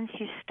 But once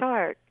you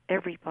start,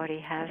 everybody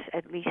has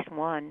at least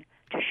one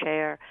to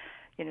share,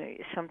 you know,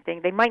 something.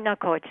 They might not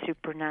call it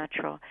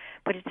supernatural,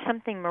 but it's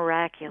something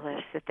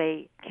miraculous that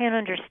they can't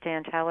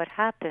understand how it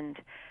happened,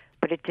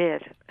 but it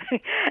did.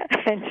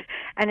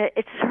 and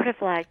it's sort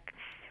of like,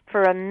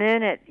 for a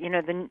minute, you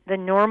know, the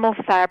normal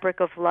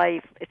fabric of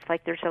life, it's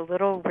like there's a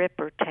little rip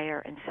or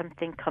tear and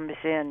something comes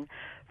in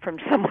from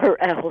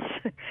somewhere else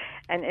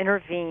and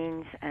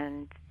intervenes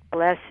and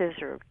blesses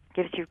or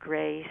gives you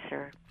grace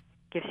or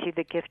gives you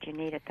the gift you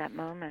need at that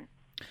moment.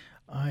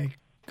 I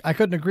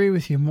couldn't agree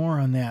with you more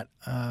on that.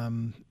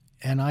 And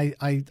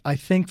I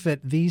think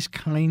that these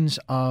kinds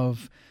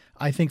of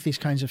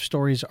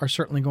stories are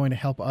certainly going to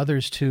help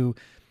others to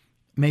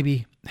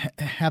maybe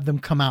have them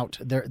come out.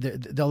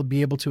 They'll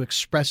be able to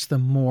express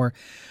them more,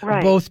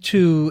 right, both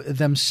to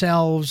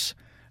themselves,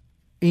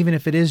 even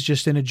if it is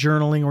just in a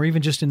journaling or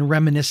even just in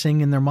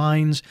reminiscing in their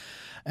minds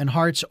and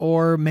hearts,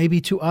 or maybe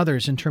to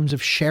others in terms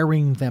of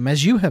sharing them,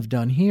 as you have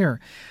done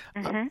here.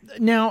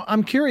 Now,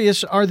 I'm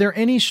curious, are there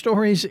any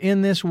stories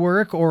in this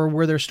work, or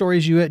were there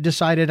stories you had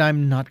decided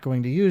I'm not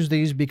going to use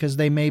these because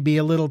they may be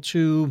a little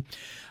too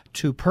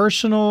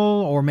personal,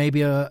 or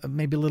maybe a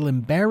little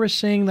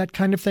embarrassing, that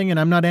kind of thing? And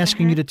I'm not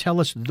asking you to tell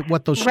us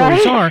what those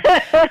stories are.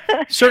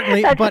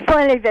 Certainly, That's but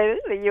funny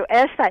that you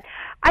asked that.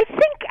 I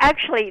think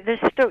actually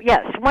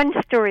one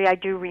story I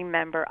do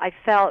remember. I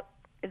felt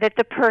that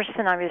the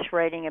person I was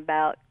writing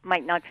about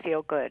might not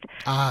feel good.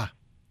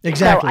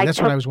 Exactly. So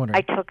That's what I was wondering.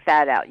 I took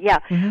that out. Yeah.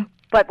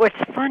 But what's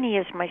funny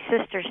is my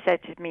sister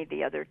said to me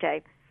the other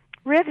day,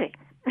 Rivi,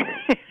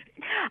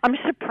 I'm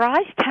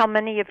surprised how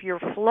many of your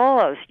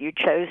flaws you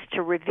chose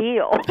to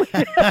reveal.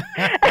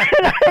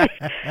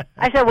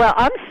 I said, well,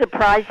 I'm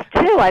surprised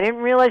too. I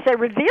didn't realize I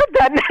revealed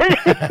that many.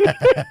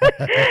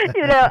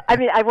 You know, I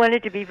mean, I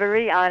wanted to be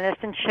very honest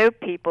and show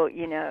people,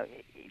 you know,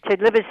 to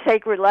live a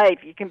sacred life,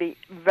 you can be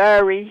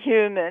very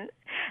human,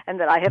 and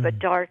that I have a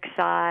dark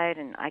side,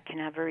 and I can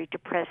have very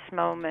depressed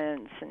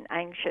moments, and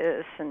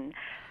anxious, and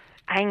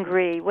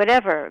angry,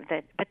 whatever.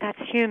 But that's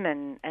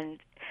human. And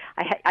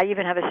I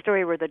even have a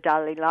story where the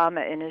Dalai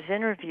Lama in his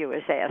interview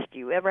is asked, do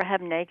you ever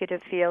have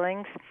negative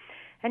feelings?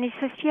 And he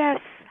says, yes,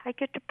 I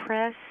get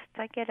depressed,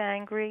 I get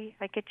angry,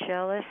 I get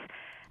jealous.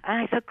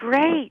 And I thought,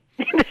 great,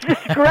 this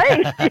is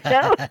great, you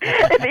know.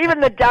 If even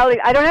the Dalai,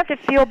 I don't have to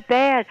feel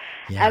bad.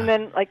 Yeah. And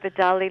then, like the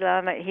Dalai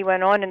Lama, he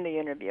went on in the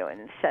interview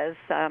and says,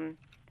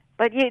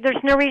 but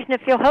there's no reason to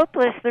feel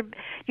hopeless.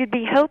 You'd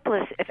be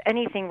hopeless if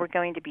anything were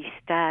going to be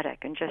static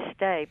and just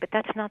stay. But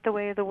that's not the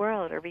way of the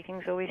world.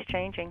 Everything's always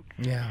changing.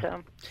 Yeah.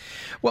 So,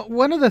 well,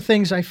 one of the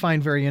things I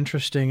find very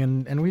interesting,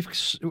 and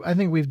I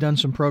think we've done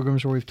some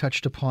programs where we've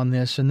touched upon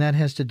this, and that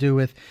has to do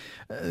with,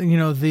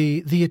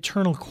 the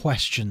eternal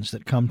questions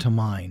that come to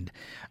mind,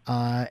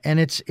 and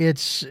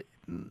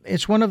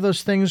it's one of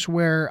those things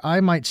where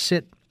I might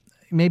sit.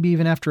 Maybe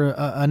even after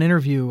an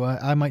interview,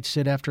 I might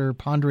sit after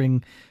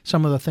pondering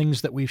some of the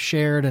things that we've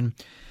shared,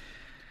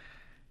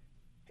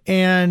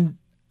 and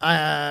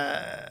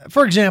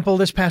for example,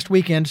 this past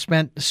weekend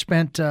spent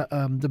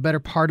the better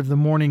part of the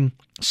morning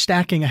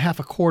stacking a half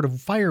a cord of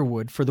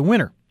firewood for the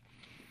winter.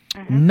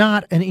 Mm-hmm.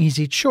 Not an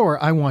easy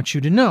chore, I want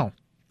you to know.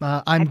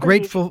 I'm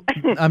grateful.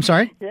 I'm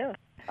sorry? Yeah.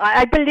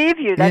 I believe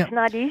you. That's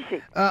not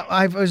easy.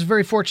 I was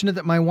very fortunate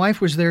that my wife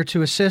was there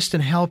to assist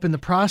and help in the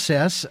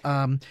process,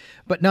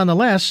 but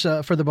nonetheless,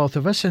 for the both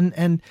of us.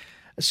 And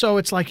so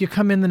it's like you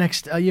come in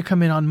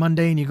on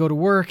Monday and you go to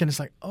work, and it's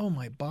like, oh,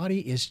 my body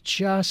is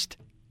just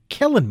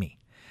killing me.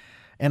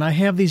 And I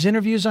have these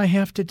interviews I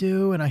have to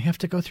do, and I have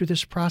to go through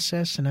this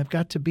process, and I've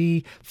got to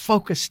be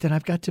focused, and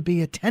I've got to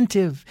be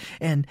attentive,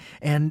 and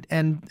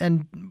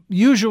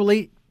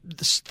usually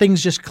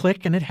things just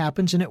click, and it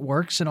happens, and it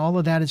works, and all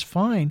of that is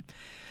fine.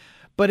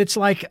 But it's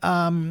like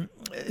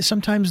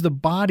sometimes the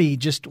body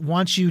just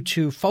wants you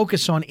to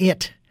focus on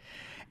it,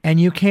 and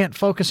you can't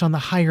focus on the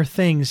higher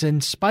things,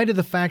 in spite of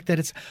the fact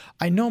that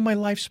I know my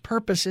life's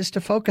purpose is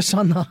to focus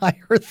on the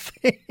higher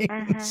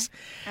things.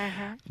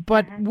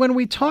 But when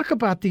we talk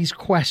about these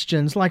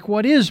questions, like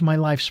what is my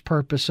life's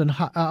purpose, and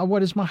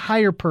what is my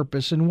higher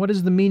purpose, and what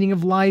is the meaning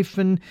of life,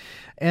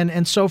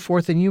 and so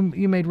forth, and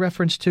you made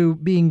reference to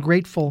being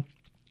grateful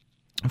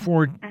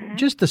for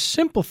just the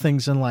simple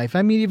things in life.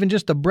 I mean, even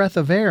just a breath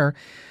of air.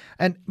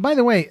 And by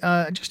the way,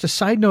 just a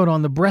side note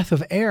on the breath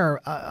of air,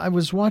 I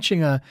was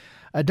watching a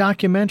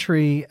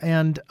documentary,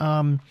 and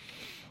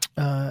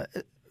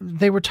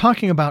they were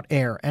talking about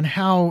air and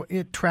how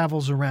it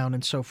travels around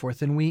and so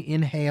forth, and we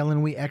inhale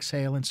and we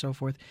exhale and so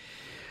forth,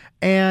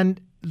 and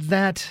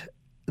that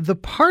the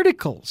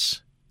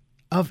particles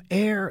of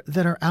air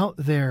that are out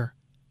there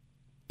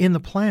in the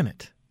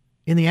planet,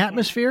 in the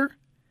atmosphere,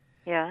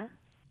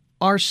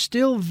 are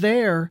still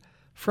there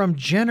from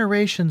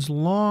generations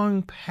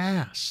long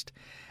past,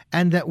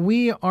 and that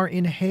we are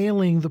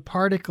inhaling the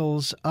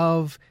particles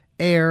of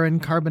air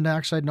and carbon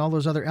dioxide and all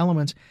those other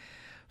elements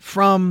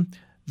from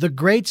the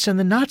greats and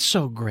the not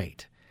so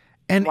great.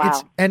 And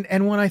it's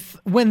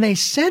when they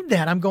said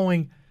that, I'm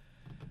going,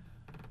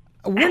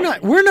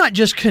 we're not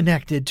just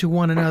connected to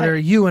one another,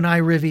 you and I,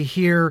 Rivi,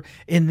 here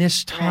in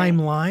this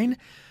timeline.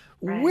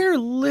 Right. We're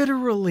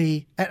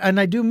literally, and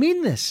I do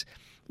mean this,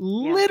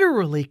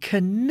 literally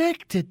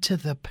connected to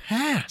the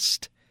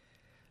past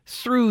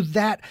through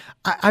that.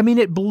 I mean,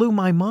 it blew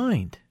my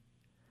mind.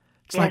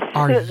 It's like,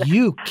 are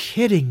you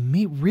kidding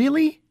me?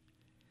 Really?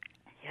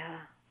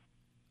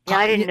 Yeah,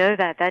 I didn't know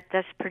that.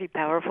 That's pretty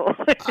powerful.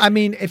 I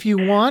mean, if you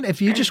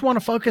just want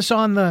to focus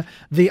on the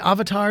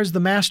avatars, the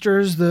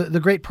masters, the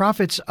great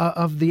prophets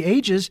of the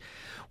ages,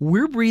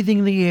 we're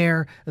breathing the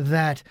air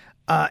that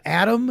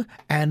Adam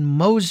and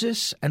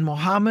Moses and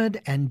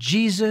Muhammad and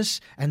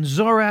Jesus and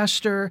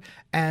Zoroaster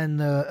and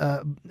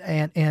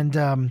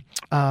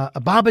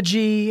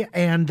Babaji,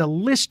 and the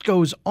list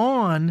goes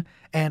on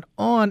and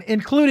on,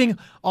 including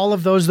all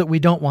of those that we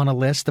don't want to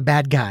list, the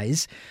bad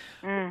guys.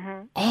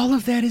 Mm-hmm. All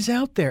of that is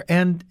out there,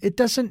 and it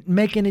doesn't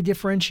make any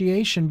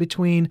differentiation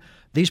between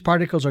these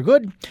particles are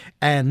good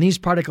and these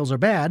particles are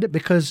bad,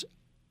 because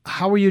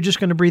how are you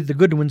just going to breathe the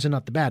good ones and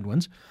not the bad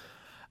ones?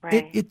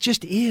 Right. It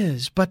just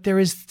is. But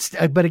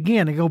but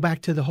again, I go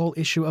back to the whole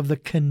issue of the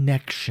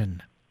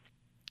connection.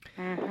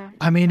 Mm-hmm.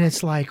 I mean,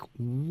 it's like,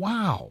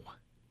 wow.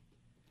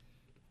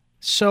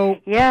 So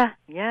yeah.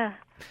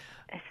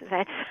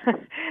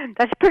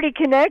 That's pretty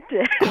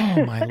connected.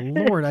 Oh my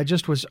Lord!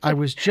 I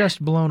was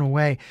just blown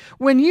away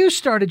when you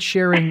started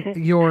sharing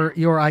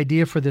your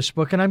idea for this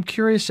book, and I'm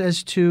curious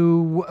as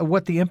to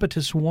what the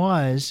impetus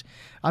was.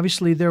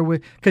 Obviously,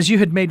 because you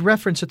had made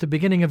reference at the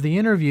beginning of the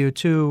interview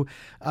to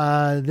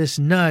this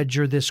nudge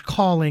or this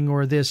calling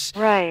or this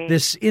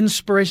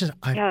inspiration.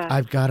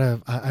 I've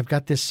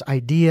got this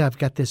idea. I've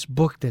got this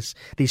book.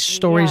 These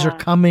stories are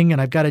coming,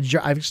 and I've got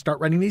to start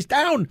writing these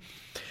down.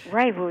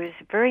 Right. Well, it was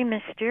very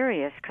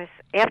mysterious, because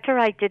after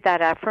I did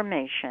that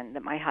affirmation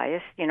that my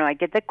highest, I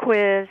did the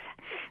quiz,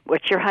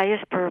 what's your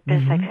highest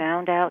purpose? Mm-hmm. I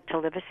found out to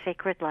live a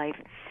sacred life.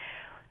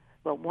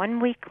 Well, 1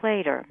 week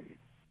later,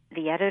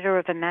 the editor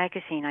of a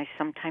magazine I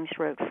sometimes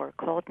wrote for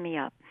called me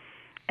up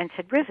and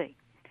said, Rivi,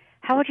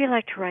 how would you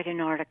like to write an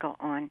article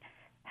on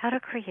how to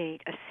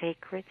create a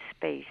sacred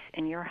space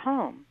in your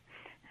home?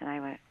 And I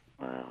went,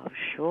 well,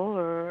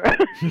 sure.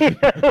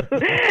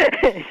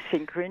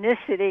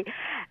 Synchronicity.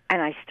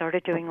 And I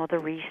started doing all the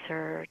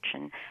research,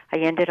 and I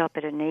ended up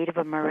at a Native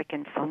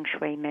American feng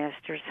shui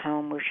master's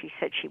home where she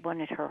said she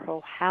wanted her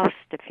whole house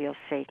to feel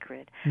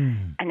sacred.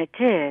 Mm. And it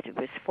did. It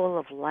was full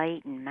of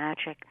light and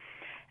magic.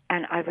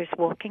 And I was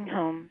walking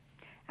home,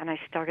 and I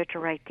started to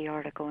write the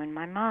article in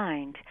my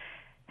mind,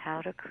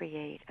 how to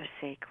create a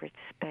sacred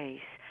space,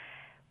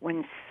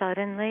 when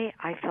suddenly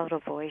I felt a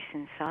voice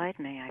inside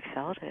me. I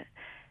felt it.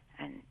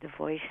 And the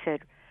voice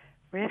said,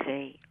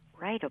 Rivi,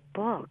 write a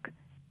book,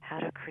 how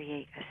to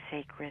create a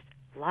sacred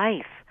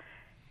life.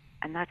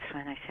 And that's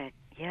when I said,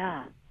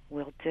 yeah,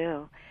 will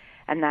do.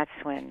 And that's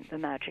when the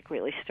magic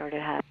really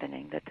started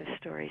happening, that the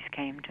stories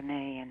came to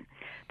me and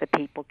the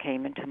people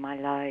came into my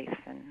life.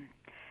 And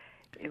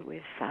it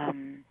was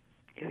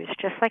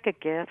just like a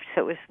gift.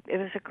 So it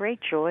was a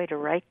great joy to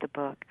write the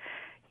book.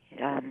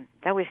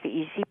 That was the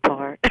easy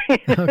part.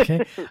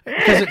 Okay.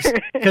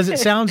 Because it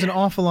sounds an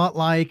awful lot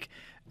like,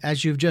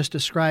 as you've just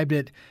described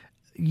it,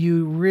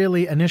 you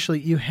really initially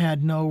you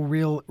had no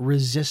real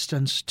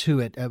resistance to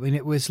it. I mean,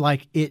 it was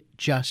like it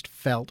just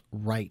felt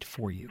right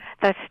for you.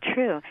 That's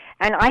true.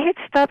 And I had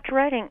stopped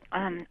writing.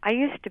 I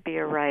used to be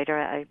a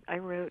writer. I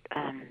wrote.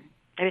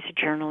 I was a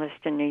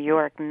journalist in New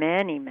York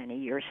many, many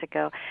years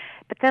ago.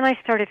 But then I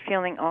started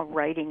feeling,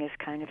 writing is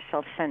kind of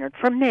self-centered.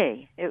 For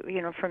me,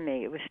 for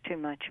me, it was too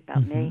much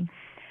about me.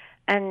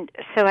 And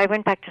so I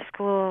went back to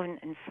school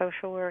in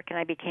social work, and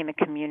I became a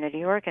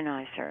community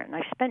organizer. And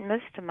I spent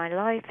most of my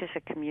life as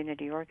a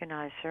community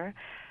organizer,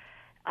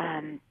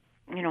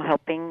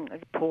 helping the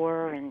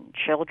poor and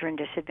children,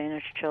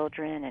 disadvantaged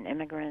children, and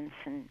immigrants,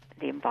 and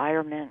the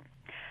environment.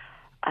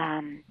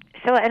 And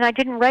I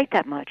didn't write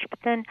that much. But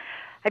then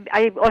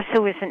I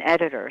also was an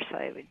editor, so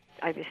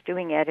I was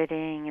doing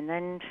editing, and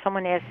then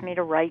someone asked me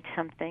to write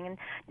something, and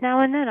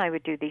now and then I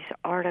would do these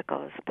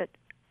articles. But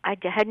I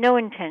had no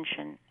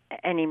intention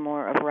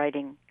anymore of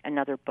writing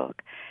another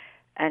book.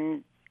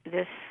 And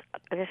this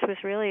was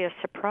really a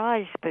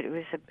surprise, but it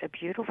was a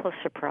beautiful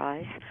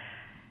surprise.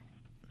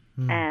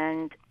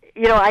 And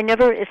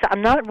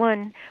I'm not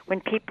one,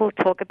 when people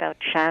talk about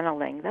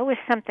channeling, that was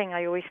something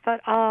I always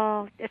thought,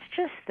 it's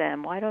just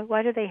them. Why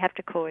do they have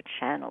to call it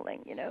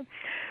channeling,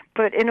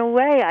 But in a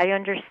way, I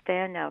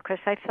understand now, because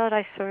I thought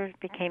I sort of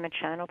became a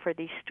channel for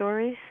these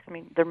stories. I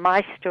mean, they're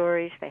my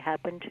stories. They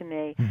happened to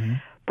me. Mm-hmm.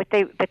 But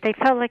they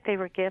felt like they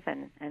were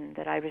given, and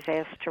that I was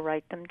asked to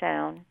write them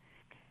down.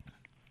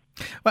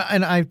 Well,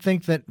 and I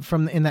think that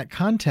in that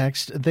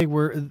context,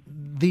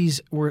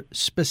 these were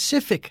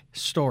specific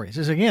stories.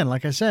 As again,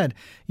 like I said,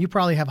 you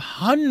probably have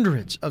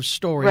hundreds of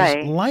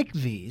stories like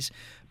these,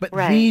 but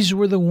these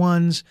were the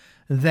ones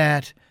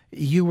that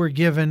you were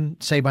given,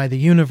 say, by the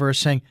universe,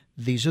 saying,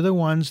 these are the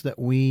ones that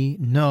we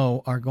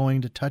know are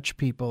going to touch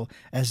people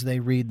as they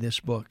read this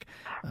book.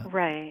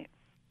 Right.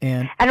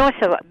 And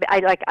also,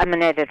 I'm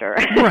an editor.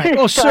 Right.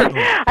 Oh,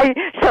 certainly.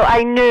 So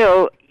I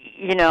knew,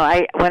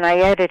 when I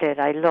edited,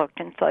 I looked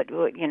and thought,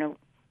 will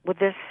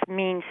this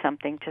mean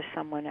something to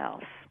someone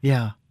else?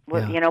 Yeah.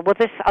 Will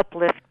this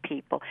uplift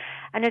people?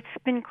 And it's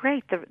been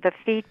great. The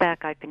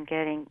feedback I've been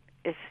getting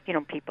is,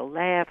 people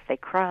laugh, they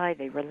cry,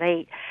 they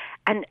relate.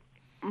 And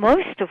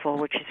most of all,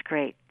 which is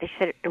great, they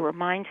said it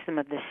reminds them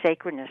of the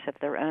sacredness of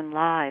their own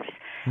lives.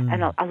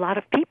 And a lot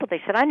of people,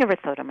 they said, I never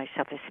thought of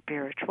myself as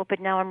spiritual,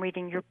 but now I'm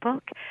reading your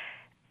book,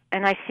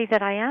 and I see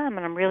that I am,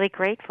 and I'm really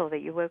grateful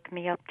that you woke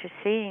me up to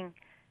seeing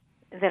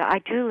that I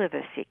do live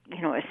a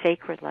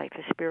sacred life,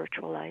 a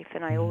spiritual life,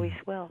 and I always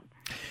will.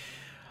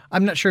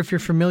 I'm not sure if you're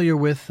familiar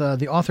with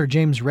the author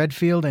James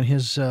Redfield and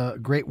his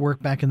great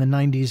work back in the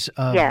 90s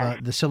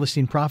of the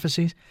Celestine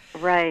Prophecies.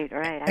 Right.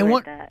 I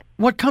read that.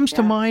 What comes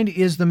to mind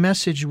is the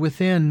message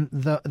within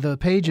the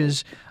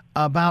pages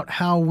about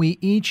how we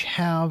each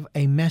have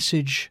a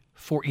message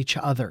for each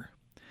other.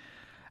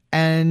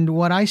 And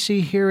what I see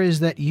here is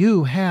that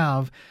you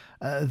have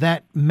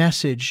that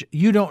message.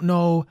 You don't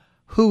know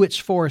who it's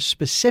for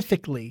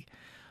specifically,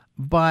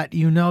 but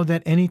you know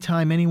that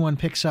anytime anyone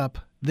picks up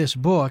this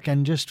book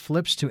and just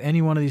flips to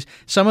any one of these.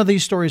 Some of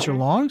these stories are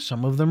long.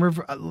 Some of them are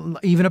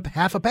even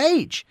half a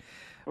page.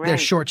 Right. They're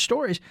short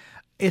stories.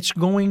 It's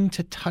going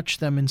to touch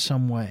them in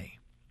some way.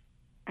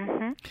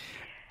 Mm-hmm.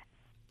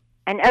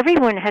 And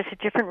everyone has a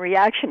different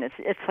reaction.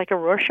 It's like a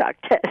Rorschach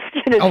test.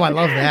 Oh, I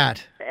love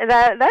that.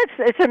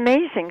 It's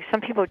amazing. Some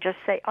people just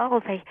say,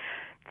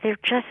 they're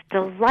just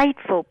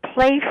delightful,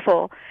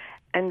 playful.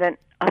 And then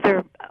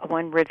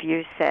one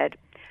review said,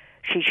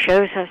 she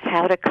shows us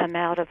how to come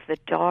out of the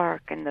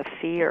dark and the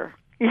fear.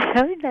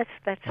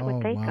 That's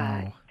what they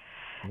got.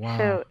 Wow.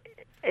 So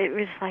it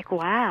was like,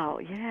 wow,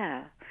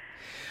 yeah.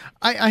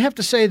 I have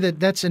to say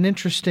that's an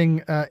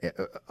interesting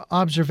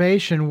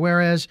observation,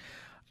 whereas,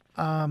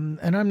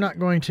 and I'm not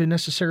going to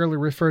necessarily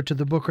refer to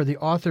the book or the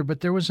author, but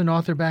there was an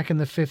author back in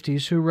the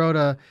 50s who wrote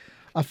a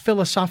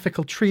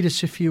philosophical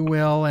treatise, if you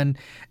will, and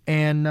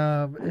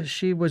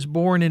she was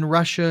born in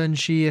Russia, and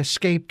she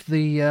escaped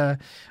the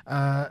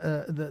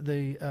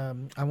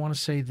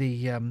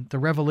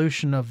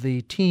revolution of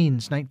the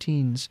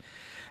 19-teens,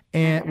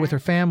 and with her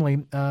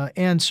family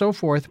and so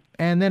forth,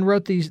 and then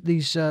wrote these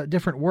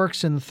different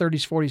works in the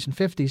 30s, 40s, and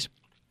 50s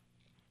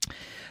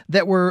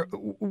that were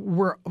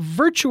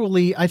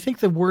virtually, I think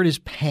the word is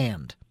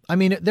panned. I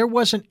mean, there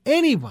wasn't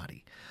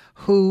anybody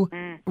who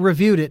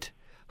reviewed it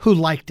who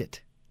liked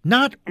it.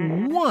 Not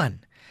one.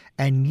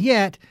 And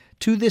yet,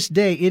 to this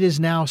day, it is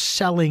now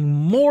selling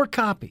more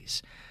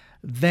copies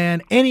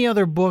than any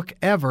other book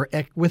ever,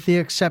 with the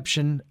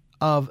exception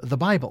of the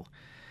Bible.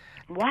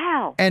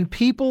 Wow. And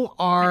people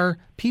are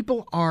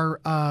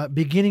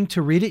beginning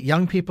to read it,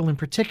 young people in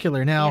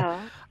particular. Now,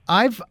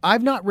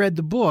 I've not read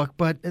the book,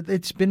 but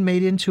it's been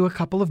made into a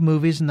couple of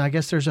movies, and I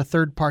guess there's a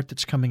third part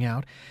that's coming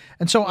out.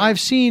 And so I've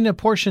seen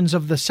portions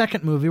of the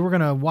second movie. We're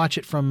going to watch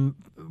it from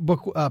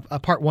book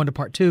part 1 to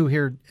part 2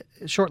 here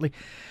shortly.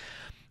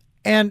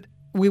 And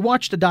we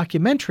watched a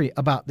documentary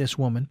about this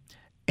woman,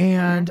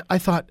 And I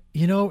thought,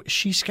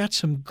 she's got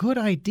some good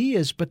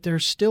ideas, but they're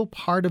still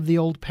part of the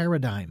old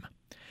paradigm.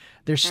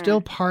 They're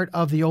still part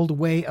of the old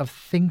way of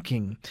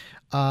thinking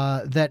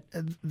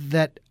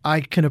that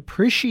I can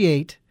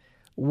appreciate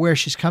where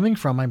she's coming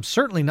from. I'm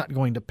certainly not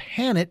going to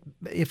pan it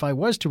if I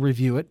was to read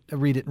it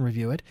and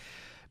review it,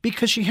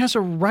 because she has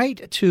a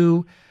right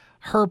to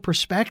her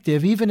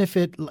perspective, even if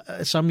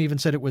some even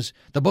said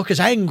the book is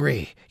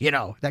angry,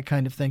 that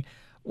kind of thing.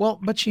 Well,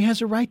 but she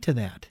has a right to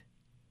that.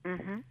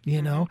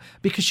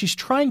 Because she's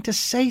trying to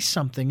say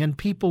something and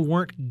people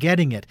weren't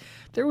getting it.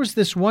 There was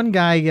this one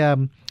guy, a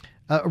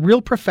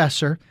real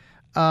professor,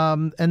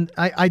 and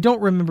I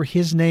don't remember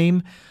his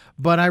name,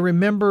 but I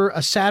remember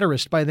a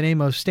satirist by the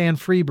name of Stan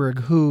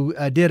Freberg who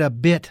did a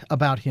bit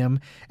about him,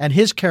 and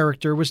his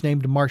character was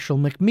named Marshall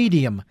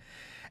McMedium.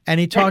 And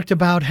he talked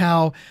about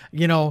how,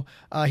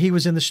 he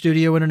was in the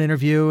studio in an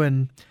interview,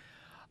 and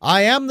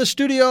I am the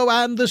studio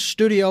and the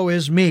studio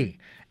is me.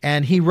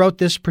 And he wrote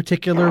this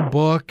particular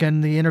book,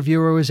 and the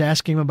interviewer was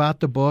asking him about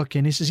the book,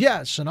 and he says,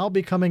 yes, and I'll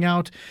be coming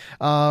out.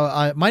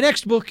 My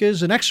next book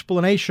is an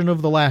explanation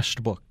of the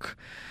last book,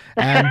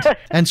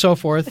 and so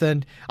forth.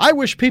 And I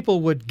wish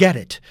people would get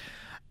it.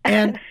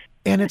 And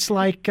it's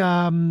like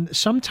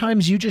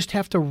sometimes you just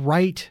have to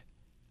write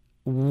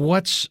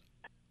what's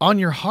on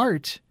your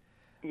heart,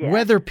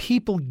 whether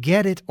people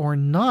get it or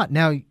not.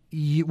 Now,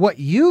 what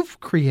you've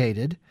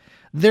created,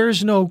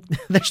 there's no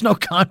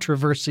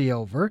controversy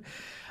over.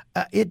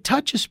 It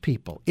touches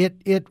people.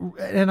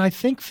 And I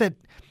think that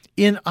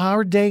in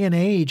our day and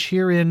age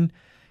here in,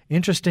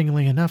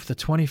 interestingly enough, the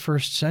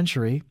 21st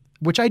century,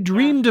 which I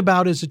dreamed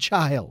about as a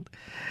child,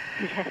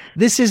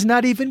 this is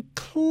not even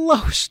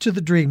close to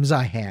the dreams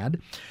I had.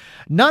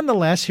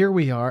 Nonetheless, here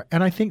we are,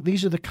 and I think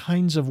these are the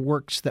kinds of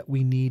works that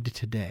we need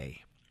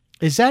today.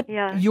 Is that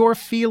your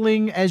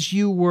feeling as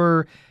you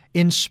were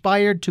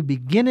inspired to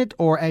begin it,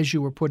 or as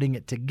you were putting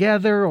it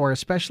together, or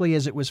especially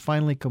as it was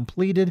finally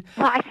completed?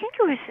 Well, I think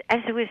as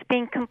it was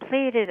being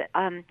completed,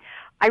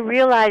 I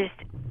realized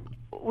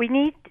we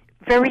need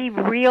very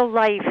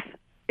real-life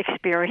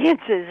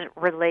experiences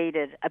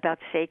related about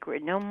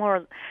sacred. No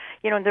more,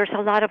 there's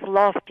a lot of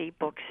lofty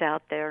books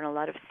out there and a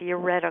lot of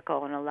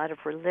theoretical and a lot of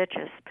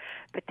religious,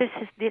 but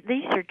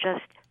these are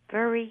just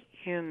very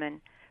human,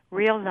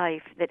 real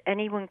life that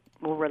anyone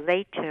will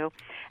relate to,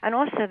 and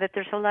also that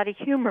there's a lot of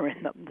humor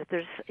in them, that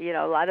there's,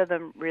 a lot of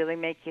them really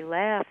make you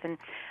laugh. And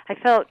I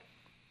felt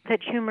that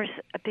humor's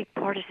a big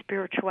part of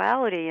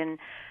spirituality, and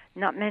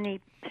not many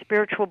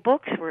spiritual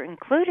books were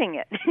including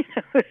it.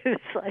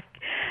 It's like,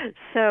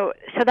 so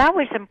that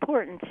was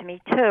important to me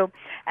too.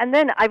 And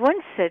then I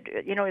once said,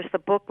 as the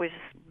book was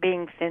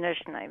being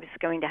finished and I was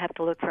going to have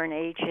to look for an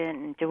agent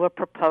and do a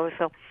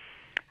proposal,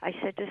 I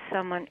said to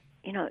someone,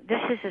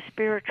 this is a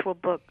spiritual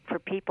book for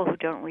people who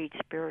don't read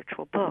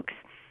spiritual books.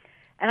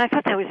 And I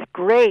thought that was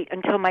great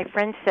until my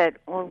friend said,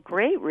 well,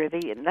 great,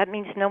 Ruby, that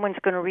means no one's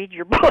going to read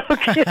your book.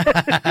 He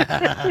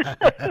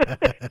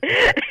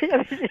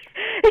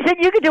said,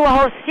 you could do a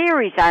whole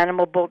series,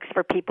 animal books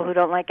for people who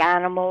don't like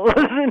animals.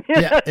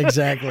 Yeah,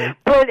 exactly.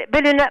 But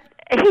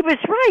he was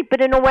right,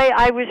 but in a way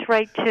I was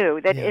right too,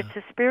 that it's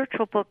a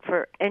spiritual book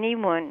for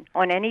anyone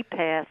on any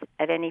path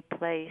at any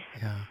place.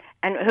 Yeah.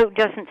 And who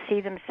doesn't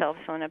see themselves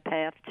on a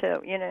path too,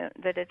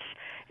 that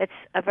it's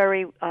a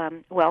very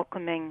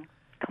welcoming,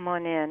 come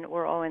on in,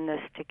 we're all in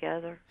this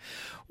together.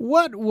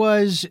 What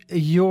was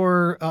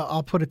your,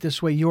 I'll put it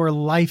this way, your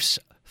life's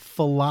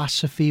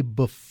philosophy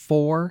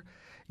before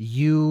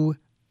you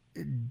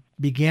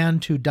began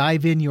to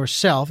dive in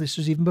yourself, this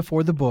was even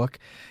before the book,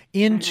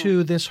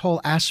 into this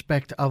whole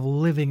aspect of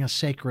living a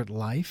sacred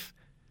life?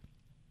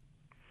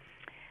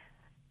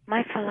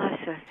 My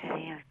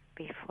philosophy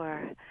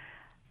before,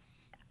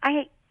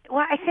 I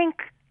think,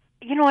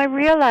 I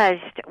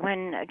realized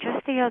when,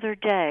 just the other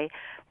day,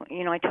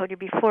 I told you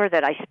before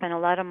that I spent a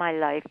lot of my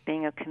life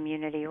being a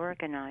community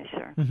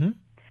organizer. Mm-hmm.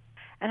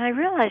 And I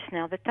realize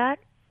now that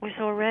was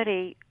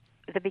already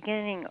the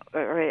beginning,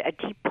 or a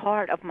deep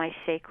part of my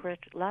sacred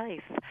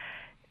life,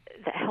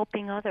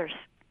 helping others,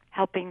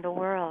 helping the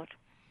world,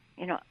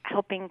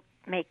 helping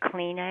make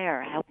clean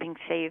air, helping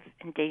save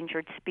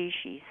endangered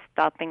species,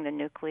 stopping the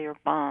nuclear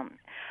bomb,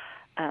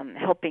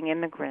 helping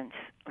immigrants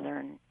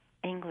learn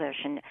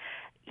English, and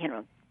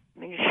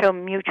show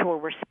mutual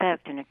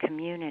respect in a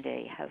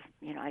community.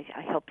 I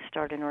helped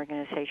start an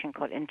organization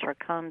called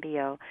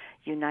Intercambio,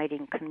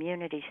 uniting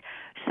communities.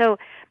 So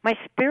my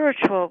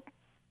spiritual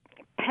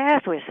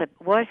path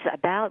was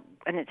about,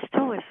 and it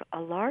still is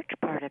a large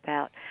part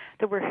about,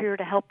 that we're here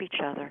to help each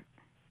other.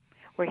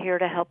 We're here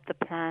to help the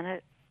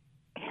planet.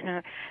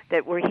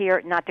 That we're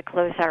here not to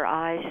close our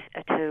eyes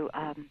to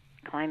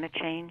climate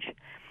change,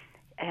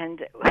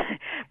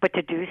 but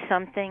to do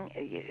something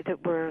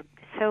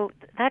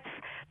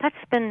that's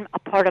been a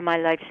part of my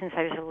life since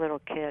I was a little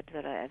kid,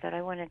 that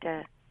I wanted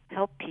to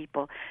help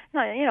people.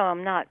 No,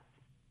 I'm not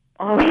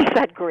always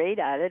that great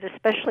at it,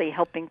 especially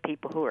helping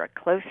people who are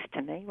close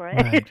to me,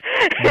 right?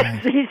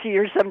 It's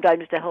easier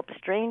sometimes to help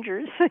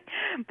strangers.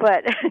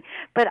 but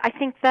I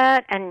think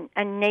that and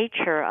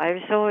nature,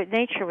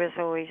 nature was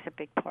always a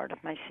big part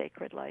of my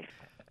sacred life.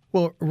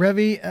 Well,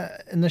 Revi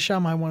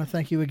Neshama, I want to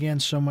thank you again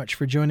so much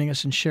for joining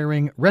us and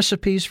sharing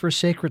recipes for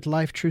sacred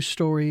life, true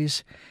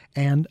stories,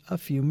 and a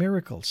few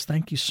miracles.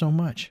 Thank you so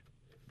much.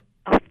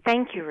 Oh,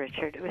 thank you,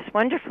 Richard. It was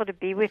wonderful to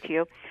be with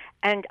you.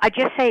 And I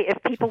just say,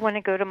 if people want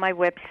to go to my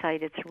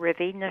website, it's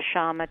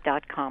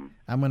RiviNeshama.com.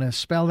 I'm going to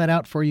spell that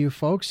out for you,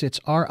 folks. It's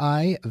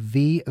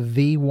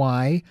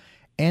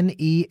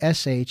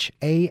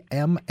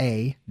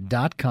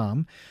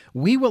RiVVYNESHAMA.com.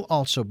 We will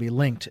also be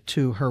linked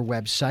to her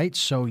website,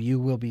 so you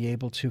will be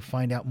able to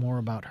find out more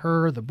about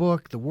her, the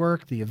book, the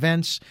work, the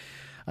events.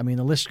 I mean,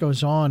 the list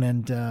goes on,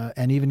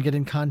 and even get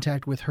in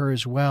contact with her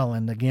as well.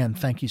 And again,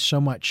 thank you so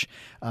much.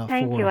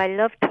 Thank you. I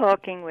love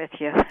talking with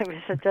you. It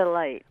was a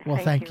delight. Well,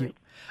 thank you.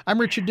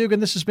 I'm Richard Dugan.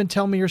 This has been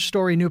Tell Me Your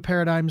Story, New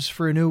Paradigms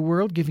for a New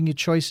World, giving you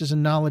choices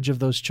and knowledge of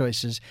those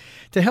choices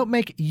to help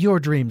make your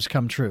dreams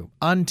come true.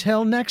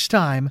 Until next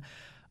time,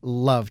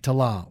 love to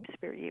love.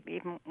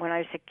 Even when I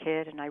was a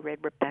kid and I read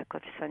Rebecca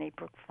of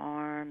Sunnybrook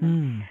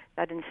Farm,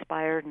 that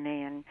inspired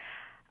me. And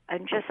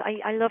just,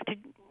 I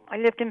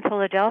lived in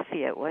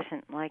Philadelphia. It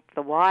wasn't like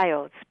the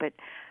wilds, but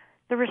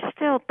there were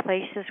still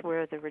places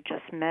where there were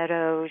just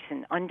meadows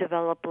and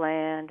undeveloped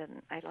land,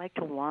 and I like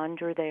to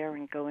wander there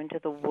and go into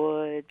the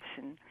woods,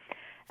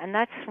 and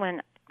that's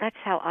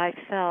how I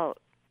felt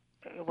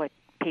what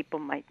people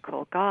might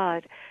call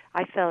God.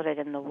 I felt it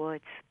in the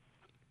woods.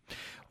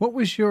 What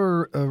was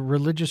your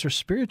religious or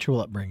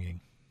spiritual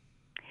upbringing?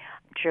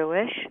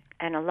 Jewish,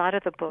 and a lot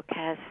of the book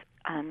has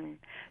some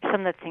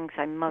of the things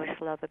I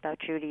most love about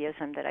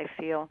Judaism that I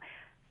feel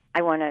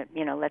I want to,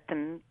 let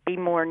them be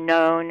more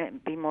known,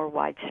 be more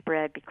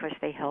widespread, because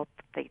they help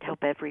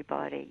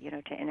everybody,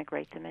 to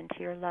integrate them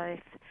into your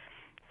life,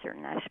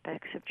 certain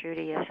aspects of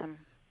Judaism.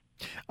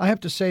 I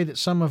have to say that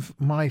some of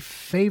my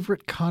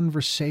favorite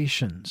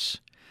conversations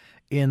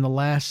in the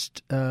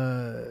last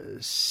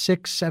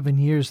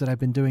 6-7 years that I've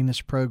been doing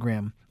this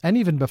program, and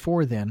even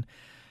before then,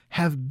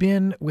 have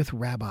been with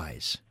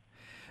rabbis,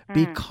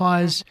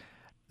 because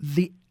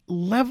the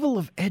level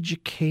of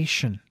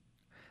education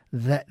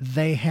that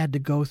they had to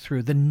go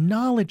through, the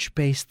knowledge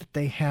base that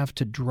they have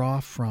to draw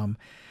from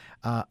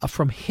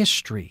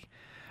history,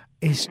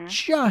 is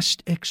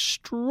just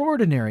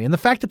extraordinary. And the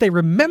fact that they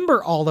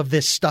remember all of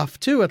this stuff,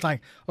 too, it's like,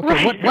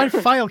 okay, what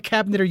file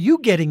cabinet are you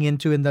getting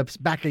into in the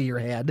back of your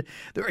head?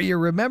 You're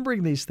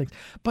remembering these things.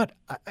 But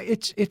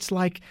it's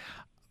like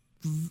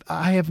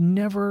I have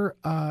never,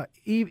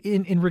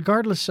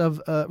 regardless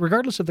of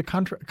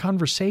the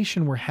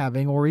conversation we're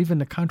having, or even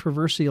the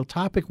controversial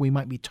topic we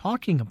might be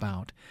talking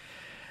about,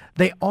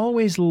 they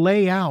always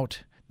lay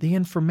out the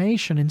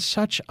information in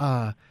such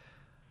a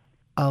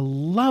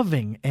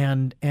loving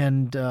and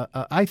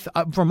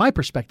from my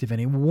perspective,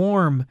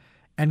 warm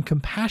and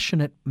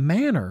compassionate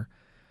manner,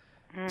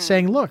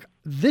 saying, "Look,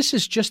 this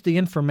is just the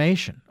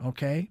information,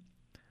 okay?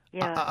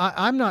 Yeah.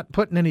 I'm not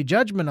putting any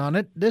judgment on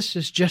it. This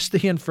is just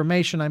the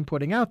information I'm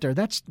putting out there."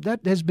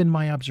 That has been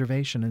my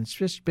observation, and it's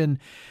just been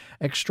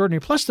extraordinary.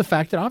 Plus the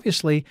fact that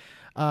obviously,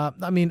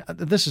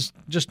 this is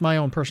just my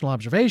own personal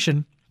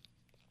observation,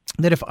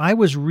 that if I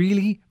was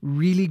really,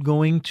 really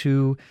going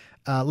to,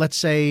 let's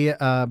say,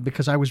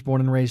 because I was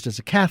born and raised as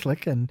a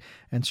Catholic, and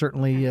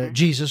certainly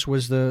Jesus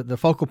was the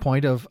focal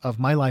point of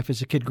my life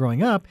as a kid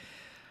growing up,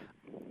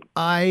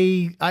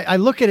 I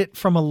look at it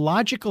from a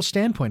logical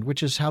standpoint,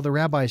 which is how the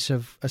rabbis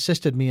have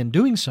assisted me in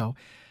doing so.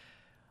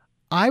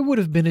 I would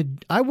have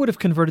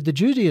converted to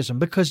Judaism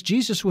because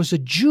Jesus was a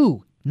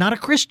Jew, not a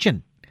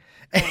Christian.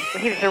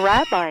 He was a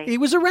rabbi. He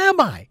was a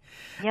rabbi.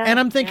 Yeah, and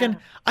I'm thinking,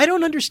 I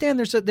don't understand.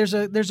 There's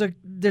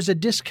a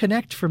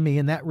disconnect for me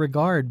in that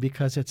regard,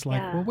 because it's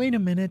like, well, wait a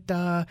minute,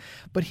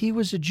 but he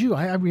was a Jew.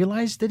 I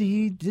realized that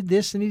he did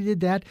this and he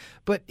did that,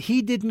 but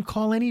he didn't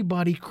call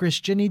anybody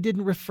Christian. He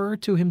didn't refer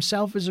to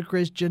himself as a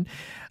Christian,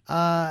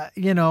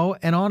 and on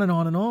and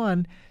on and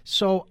on.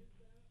 So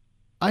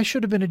I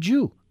should have been a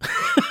Jew.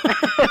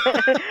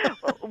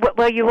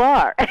 Well, you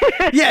are.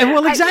 Yeah,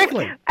 well,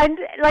 exactly. And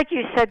like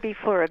you said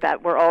before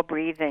about we're all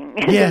breathing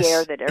the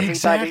air that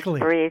everybody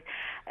breathes.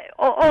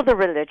 All the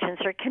religions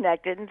are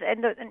connected,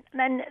 and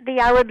the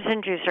Arabs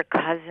and Jews are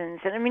cousins.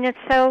 And I mean, it's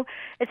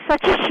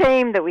such a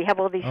shame that we have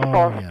all these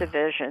false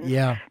divisions.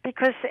 Yeah.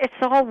 Because it's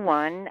all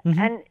one. Mm-hmm.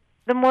 And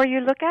the more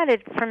you look at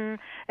it from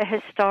a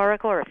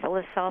historical or a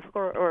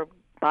philosophical or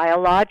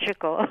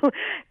biological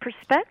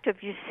perspective,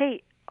 you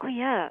see, oh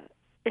yeah,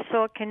 it's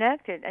all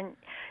connected. And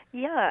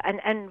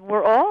and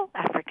we're all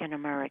African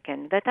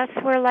American. That's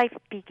where life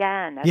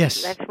began.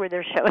 That's where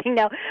they're showing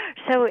now.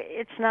 So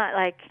it's not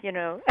like,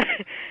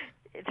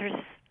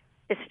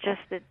 it's just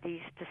that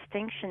these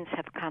distinctions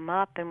have come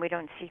up and we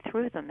don't see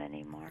through them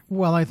anymore.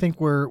 Well, I think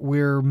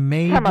we're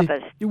made. Some of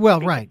us.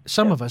 Well, right,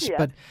 some of us,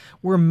 but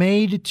we're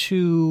made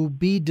to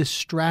be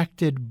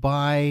distracted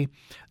by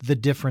the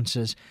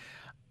differences.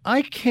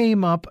 I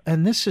came up,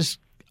 and this is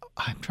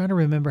I'm trying to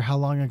remember how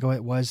long ago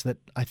it was that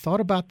I thought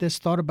about this,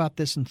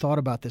 and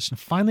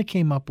finally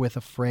came up with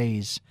a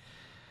phrase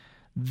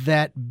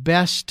that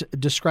best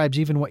describes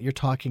even what you're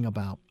talking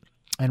about.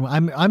 And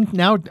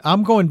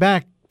I'm going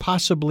back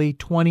possibly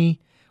 20,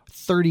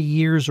 30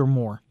 years or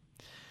more.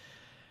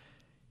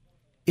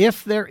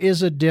 If there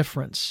is a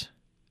difference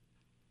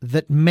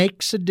that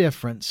makes a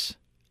difference,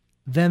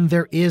 then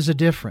there is a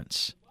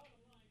difference.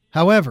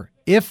 However,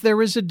 if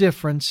there is a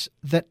difference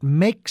that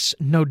makes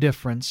no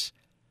difference,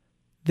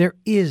 there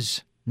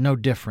is no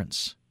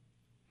difference.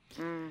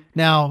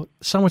 Now,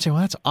 some would say,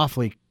 well, that's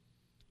awfully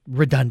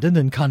redundant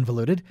and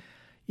convoluted.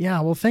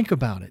 Yeah, well, think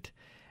about it.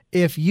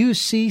 If you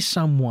see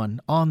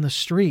someone on the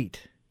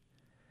street,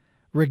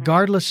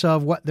 regardless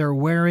of what they're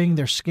wearing,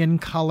 their skin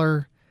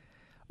color,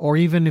 or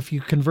even if you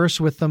converse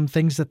with them,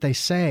 things that they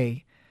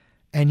say,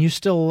 and you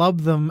still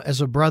love them as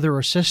a brother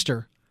or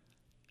sister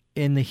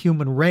in the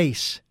human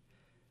race,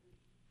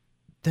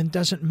 then it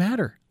doesn't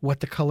matter what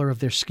the color of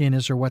their skin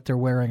is or what they're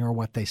wearing or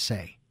what they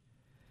say.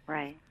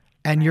 Right.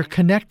 And you're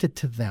connected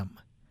to them.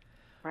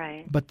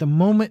 Right. But the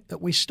moment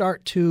that we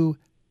start to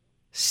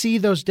see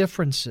those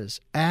differences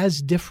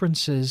as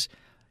differences,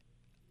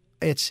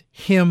 it's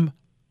him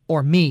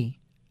or me,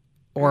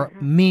 or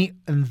me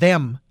and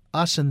them,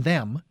 us and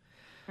them,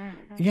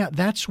 yeah,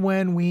 that's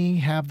when we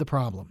have the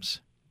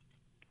problems.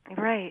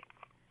 Right.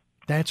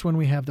 That's when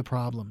we have the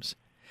problems.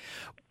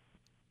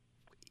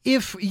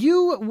 If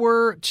you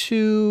were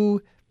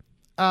to,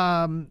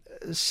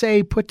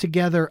 say, put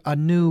together a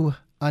new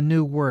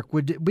work,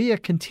 would it be a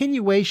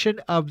continuation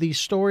of these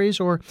stories,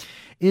 or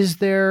is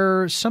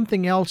there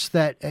something else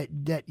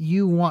that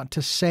you want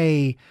to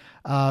say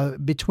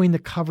between the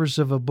covers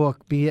of a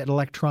book, be it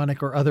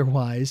electronic or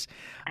otherwise,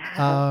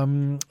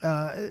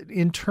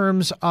 in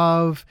terms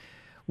of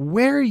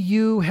where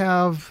you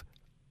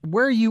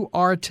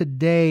are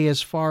today,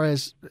 as far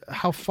as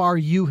how far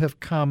you have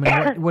come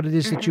and what it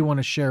is that you want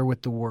to share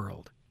with the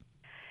world?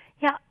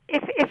 Yeah,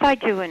 if I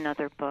do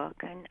another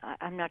book, and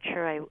I'm not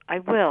sure I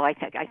will. I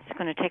think it's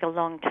going to take a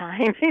long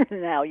time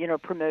now,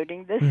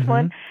 promoting this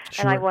one,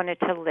 sure. And I want it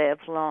to live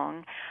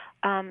long.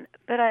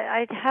 But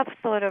I have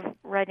thought of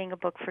writing a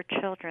book for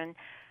children.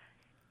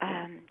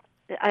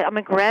 I'm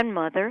a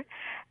grandmother,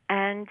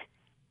 and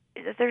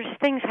there's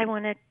things I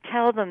want to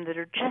tell them that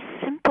are just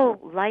simple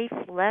life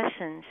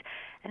lessons.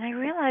 And I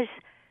realize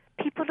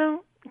people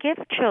don't give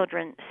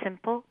children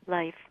simple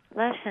life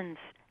lessons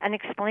and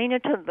explain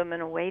it to them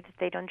in a way that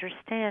they'd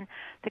understand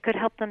that could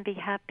help them be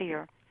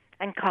happier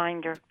and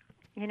kinder,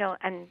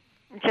 and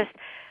just,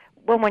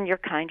 well, when you're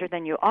kinder,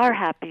 then you are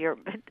happier.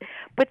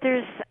 But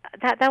there's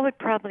that would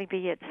probably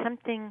be it,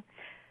 something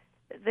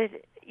that,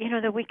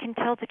 that we can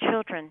tell the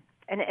children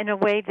in a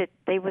way that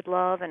they would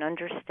love and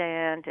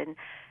understand,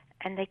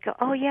 and they go,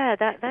 oh, yeah,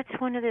 that's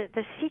one of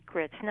the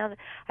secrets. Now,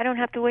 I don't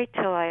have to wait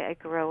till I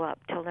grow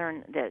up to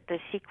learn the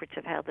secrets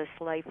of how this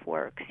life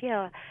works.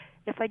 Yeah,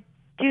 if I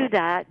do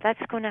that,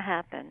 that's going to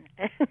happen.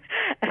 And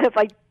if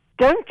I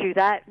don't do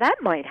that, that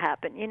might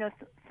happen,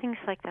 things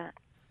like that.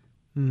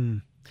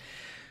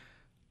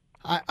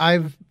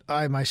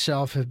 I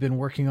myself have been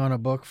working on a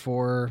book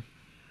for,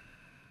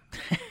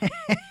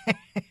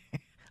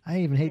 I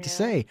even hate to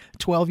say,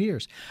 12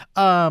 years.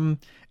 And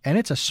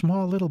it's a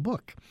small little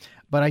book.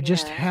 But I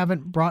just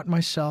haven't brought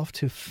myself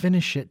to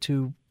finish it,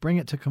 to bring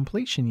it to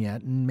completion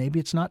yet. And maybe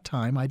it's not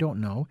time. I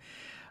don't know.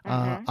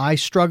 I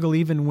struggle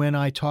even when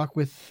I talk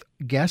with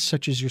guests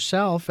such as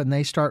yourself, and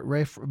they start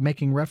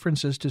making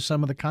references to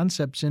some of the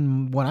concepts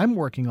in what I'm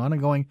working on,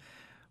 and going,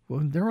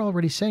 well, they're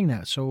already saying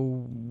that.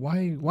 So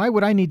why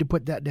would I need to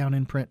put that down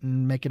in print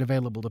and make it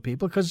available to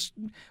people? Because,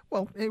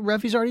 well,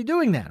 Refi's already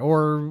doing that,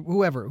 or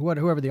whoever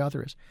the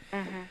author is.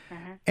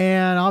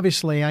 And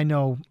obviously I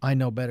know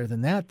better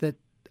than that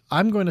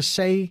I'm going to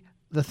say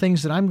the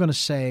things that I'm going to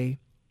say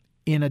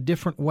in a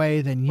different way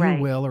than you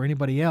will or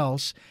anybody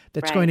else,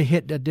 that's going to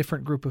hit a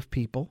different group of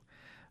people,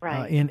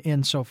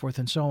 and so forth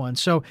and so on.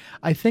 So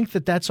I think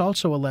that's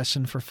also a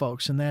lesson for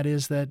folks, and that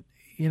is that,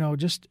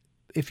 just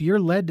if you're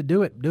led to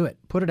do it,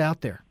 put it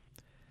out there.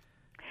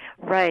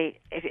 Right.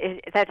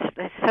 That's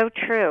so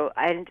true.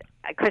 And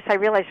of course, I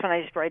realized when I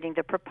was writing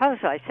the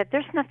proposal, I said,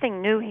 there's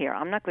nothing new here.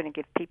 I'm not going to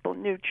give people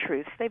new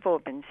truths. They've all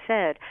been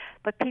said.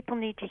 But people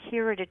need to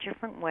hear it a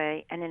different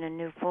way and in a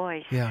new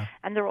voice. Yeah.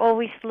 And they're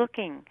always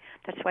looking.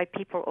 That's why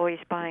people are always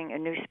buying a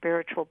new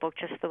spiritual book,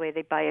 just the way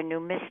they buy a new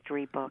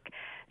mystery book.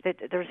 This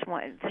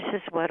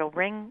is what will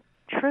ring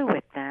true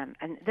with them,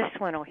 and this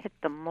one will hit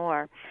them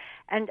more.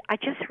 And I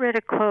just read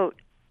a quote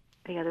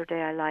the other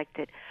day. I liked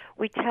it.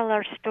 We tell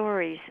our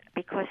stories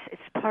because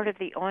it's part of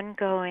the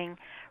ongoing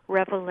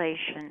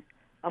revelation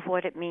of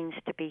what it means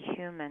to be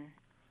human.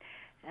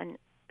 And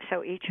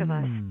so each of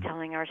us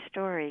telling our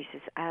stories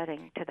is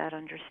adding to that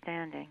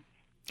understanding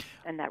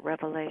and that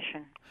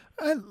revelation.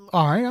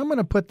 All right, I'm going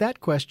to put that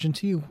question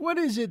to you. What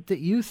is it that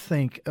you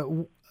think,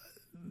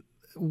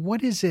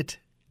 what is it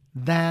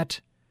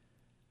that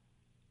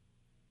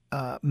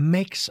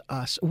makes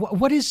us,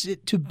 what is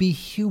it to be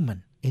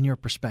human in your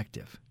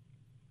perspective?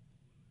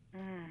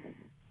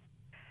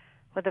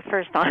 Well, the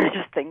first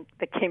honest thing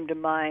that came to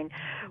mind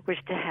was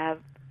to have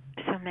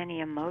so many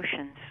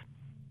emotions,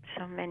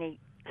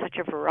 such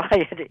a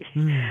variety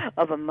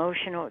of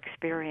emotional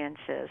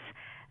experiences.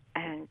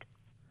 And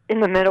in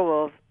the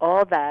middle of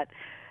all that,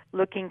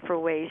 looking for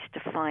ways to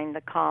find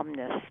the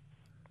calmness,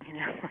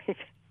 like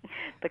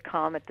the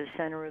calm at the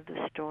center of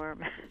the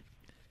storm.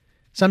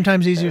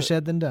 Sometimes easier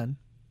said than done.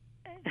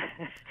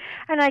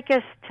 And I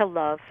guess to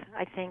love,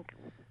 I think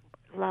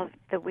love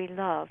that we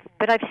love.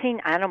 But I've seen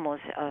animals,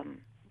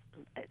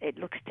 it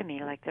looks to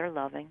me like they're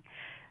loving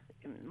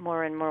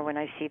more and more when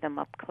I see them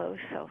up close,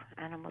 so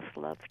animals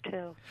love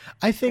too.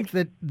 I think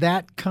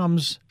that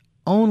comes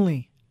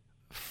only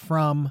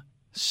from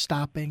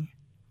stopping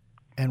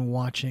and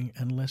watching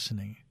and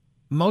listening.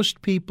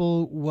 Most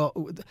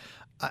people,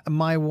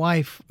 my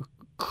wife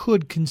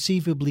could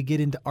conceivably get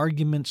into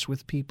arguments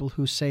with people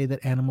who say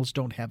that animals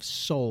don't have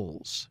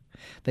souls.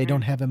 They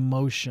don't have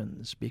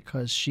emotions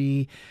because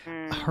the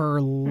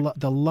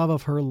love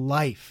of her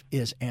life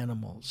is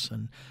animals,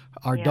 and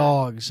our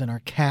dogs and our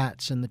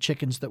cats and the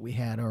chickens that we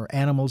had, or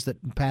animals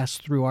that pass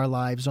through our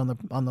lives on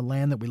the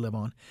land that we live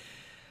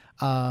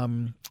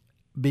on.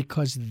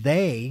 Because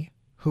they,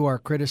 who are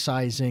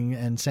criticizing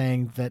and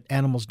saying that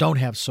animals don't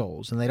have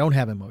souls and they don't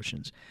have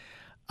emotions,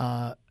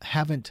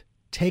 haven't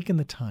taken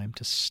the time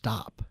to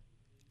stop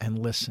and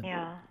listen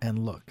and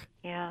look.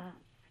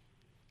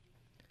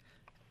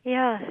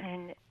 Yeah,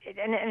 and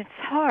it's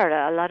hard.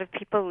 A lot of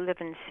people live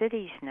in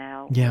cities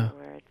now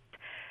where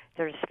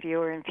there's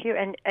fewer and fewer.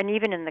 And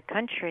even in the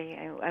country,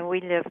 and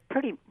we live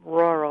pretty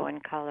rural in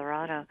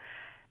Colorado,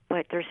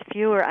 but there's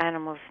fewer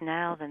animals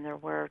now than there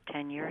were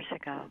 10 years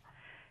ago.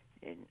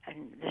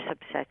 And this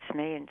upsets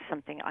me and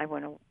something I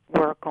want to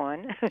work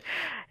on.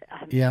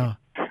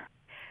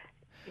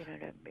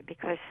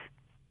 Because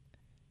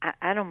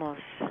animals...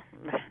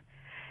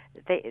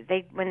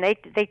 They when they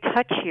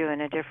touch you in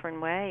a different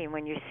way, and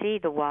when you see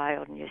the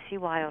wild and you see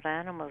wild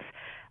animals,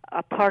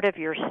 a part of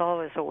your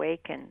soul is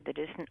awakened that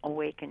isn't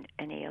awakened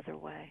any other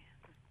way.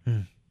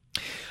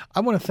 I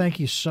want to thank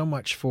you so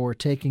much for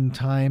taking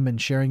time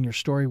and sharing your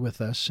story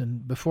with us.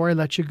 And before I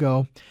let you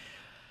go,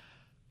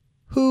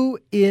 who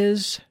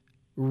is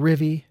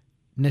Rivi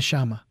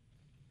Neshama?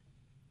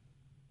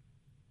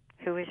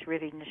 Who is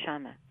Rivi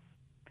Neshama?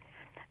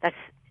 That's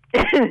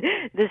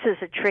this is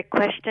a trick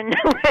question.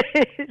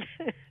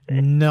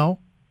 No.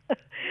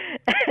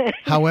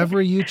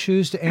 However you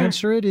choose to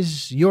answer it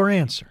is your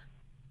answer.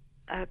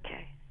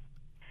 Okay.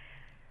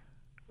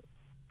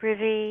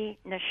 Rivi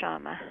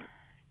Neshama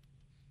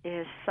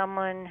is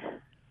someone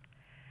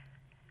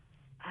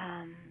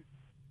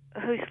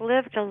who's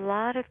lived a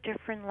lot of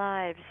different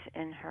lives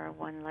in her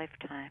one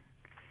lifetime.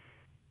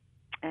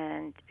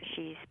 And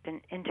she's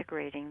been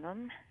integrating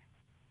them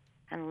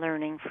and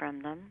learning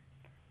from them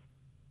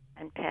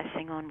and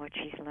passing on what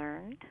she's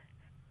learned,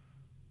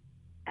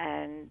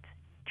 and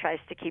tries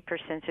to keep her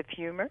sense of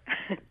humor.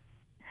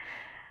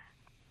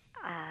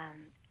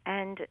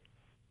 And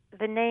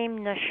the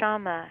name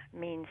Neshama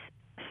means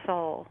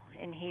soul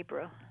in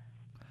Hebrew.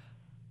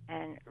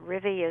 And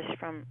Rivi is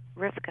from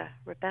Rebecca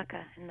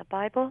in the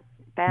Bible,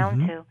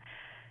 bound to.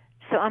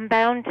 So I'm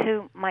bound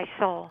to my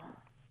soul.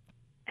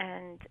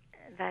 And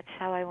that's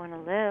how I want to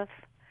live.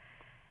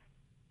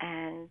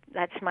 And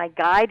that's my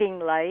guiding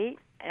light.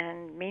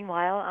 And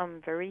meanwhile,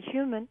 I'm very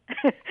human.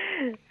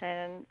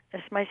 And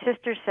as my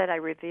sister said, I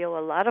reveal a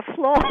lot of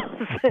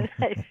flaws, and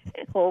I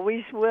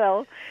always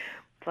will.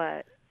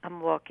 But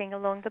I'm walking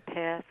along the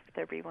path with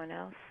everyone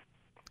else.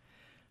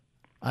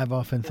 I've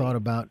often thought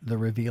about the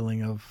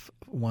revealing of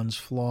one's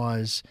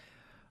flaws.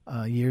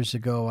 Years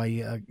ago,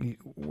 I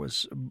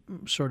was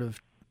sort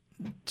of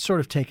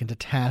taken to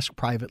task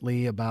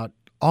privately about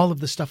all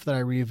of the stuff that I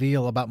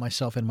reveal about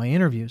myself in my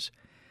interviews.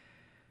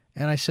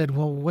 And I said,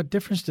 well, what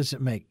difference does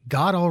it make?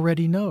 God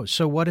already knows.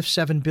 So what if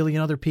 7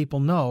 billion other people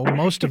know?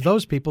 Most of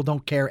those people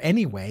don't care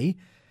anyway.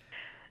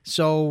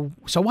 So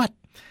what?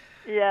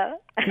 Yeah.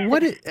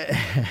 What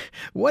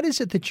is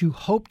it that you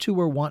hope to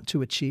or want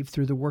to achieve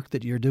through the work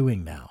that you're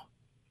doing now?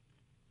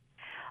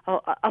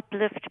 Oh,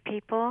 uplift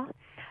people,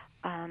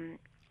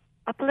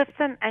 uplift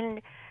them,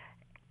 and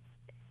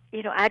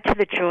add to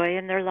the joy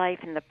in their life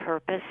and the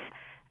purpose,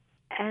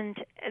 and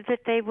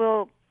that they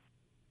will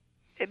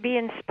be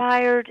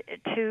inspired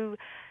to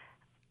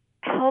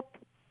help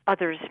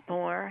others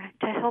more,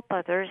 to help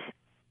others,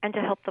 and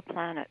to help the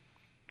planet.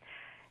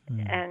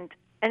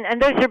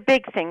 And those are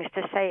big things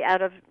to say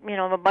out of,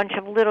 a bunch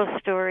of little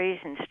stories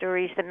and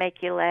stories that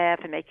make you laugh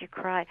and make you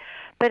cry.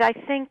 But I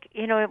think,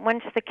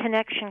 once the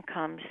connection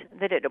comes,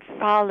 that it'll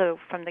follow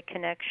from the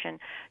connection,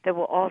 that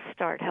we'll all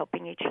start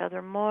helping each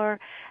other more,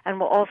 and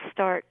we'll all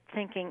start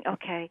thinking,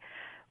 okay,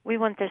 we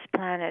want this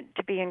planet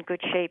to be in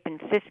good shape in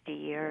 50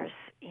 years,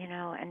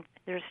 and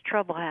there's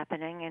trouble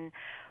happening, and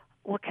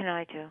what can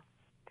I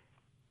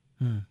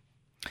do?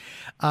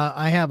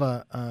 I have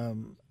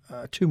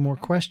two more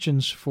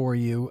questions for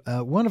you.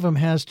 One of them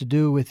has to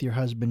do with your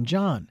husband,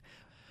 John.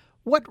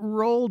 What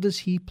role does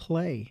he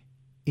play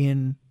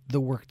in the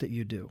work that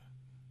you do?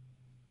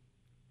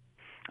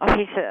 Oh,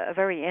 he's a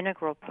very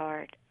integral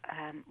part.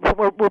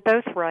 we're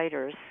both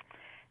writers,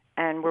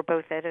 and we're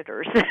both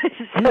editors.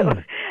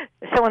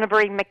 So on a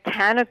very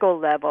mechanical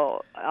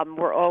level,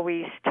 we're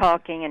always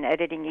talking and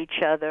editing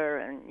each other,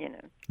 and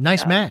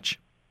Nice match.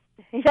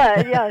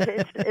 Yeah,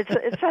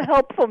 it's a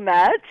helpful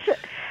match.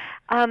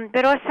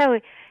 But also,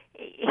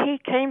 he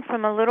came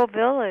from a little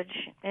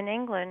village in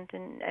England,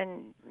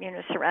 and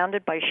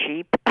surrounded by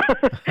sheep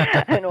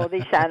and all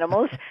these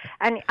animals.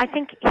 And I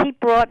think he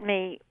brought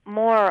me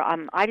more.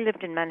 I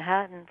lived in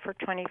Manhattan for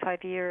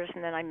 25 years,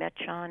 and then I met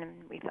John,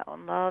 and we fell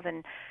in love.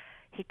 And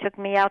he took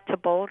me out to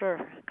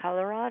Boulder,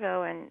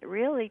 Colorado, and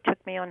really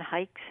took me on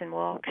hikes and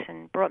walks,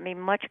 and brought me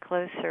much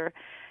closer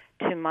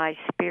to my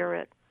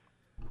spirit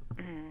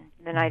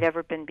than I'd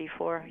ever been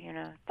before.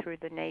 Through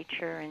the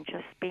nature and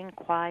just being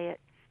quiet.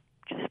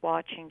 Just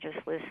watching, just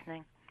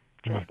listening,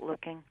 just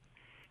looking.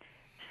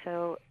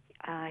 So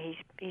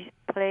he's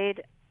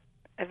played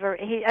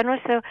and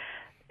also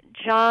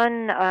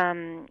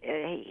John.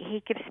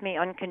 He gives me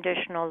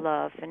unconditional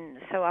love, and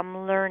so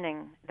I'm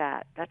learning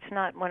that. That's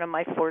not one of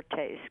my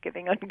fortes,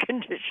 giving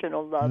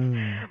unconditional love,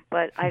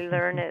 but I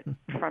learn it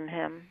from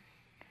him.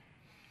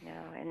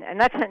 And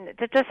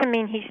that doesn't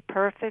mean he's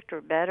perfect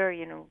or better.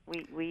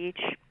 We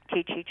each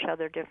teach each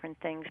other different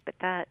things, but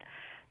that's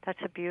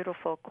a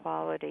beautiful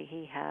quality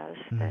he has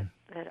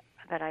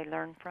that I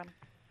learn from.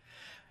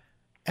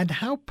 And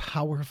how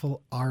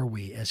powerful are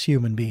we as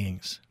human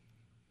beings?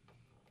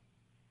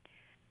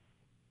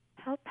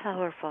 How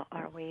powerful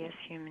are we as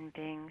human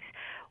beings?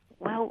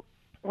 Well,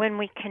 when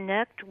we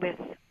connect with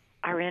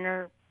our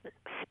inner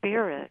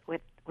spirit,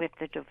 with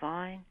the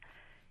divine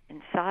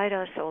inside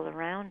us, all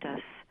around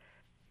us,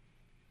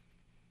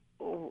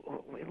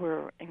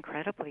 we're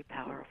incredibly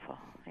powerful.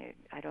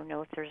 I don't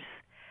know if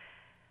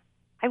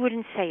I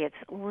wouldn't say it's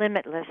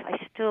limitless. I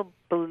still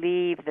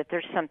believe that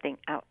there's something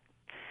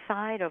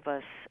outside of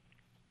us.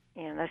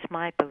 That's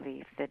my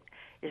belief, that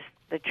is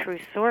the true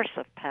source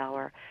of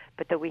power,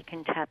 but that we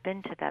can tap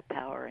into that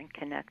power and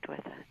connect with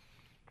it.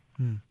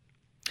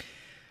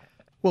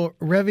 Well,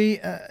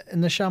 Revi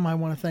and Neshama, I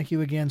want to thank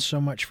you again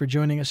so much for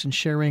joining us and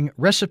sharing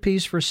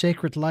recipes for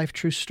sacred life,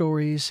 true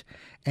stories,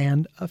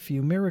 and a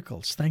few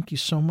miracles. Thank you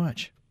so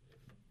much.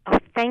 Oh,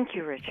 thank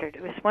you, Richard.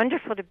 It was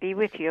wonderful to be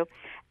with you.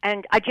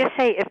 And I just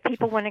say, if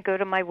people want to go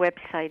to my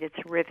website, it's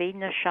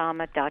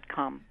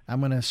RiviNeshama.com. I'm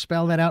going to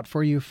spell that out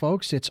for you,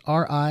 folks. It's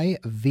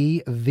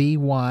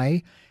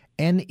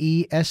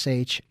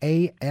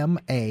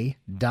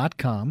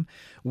RiVVYNESHAMA.com.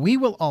 We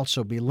will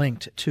also be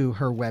linked to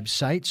her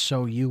website,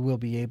 so you will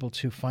be able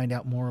to find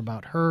out more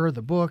about her,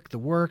 the book, the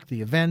work,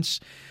 the events.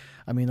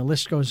 I mean, the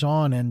list goes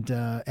on,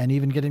 and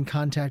even get in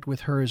contact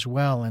with her as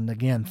well. And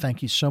again,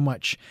 thank you so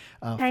much.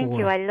 Thank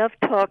you. I love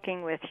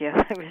talking with you.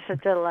 It was a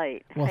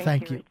delight. Well,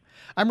 thank you.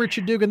 I'm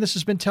Richard Dugan. This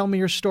has been Tell Me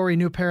Your Story,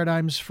 New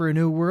Paradigms for a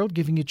New World,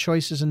 giving you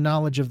choices and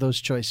knowledge of those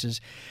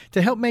choices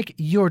to help make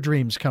your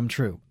dreams come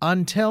true.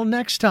 Until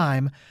next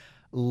time,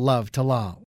 love to long.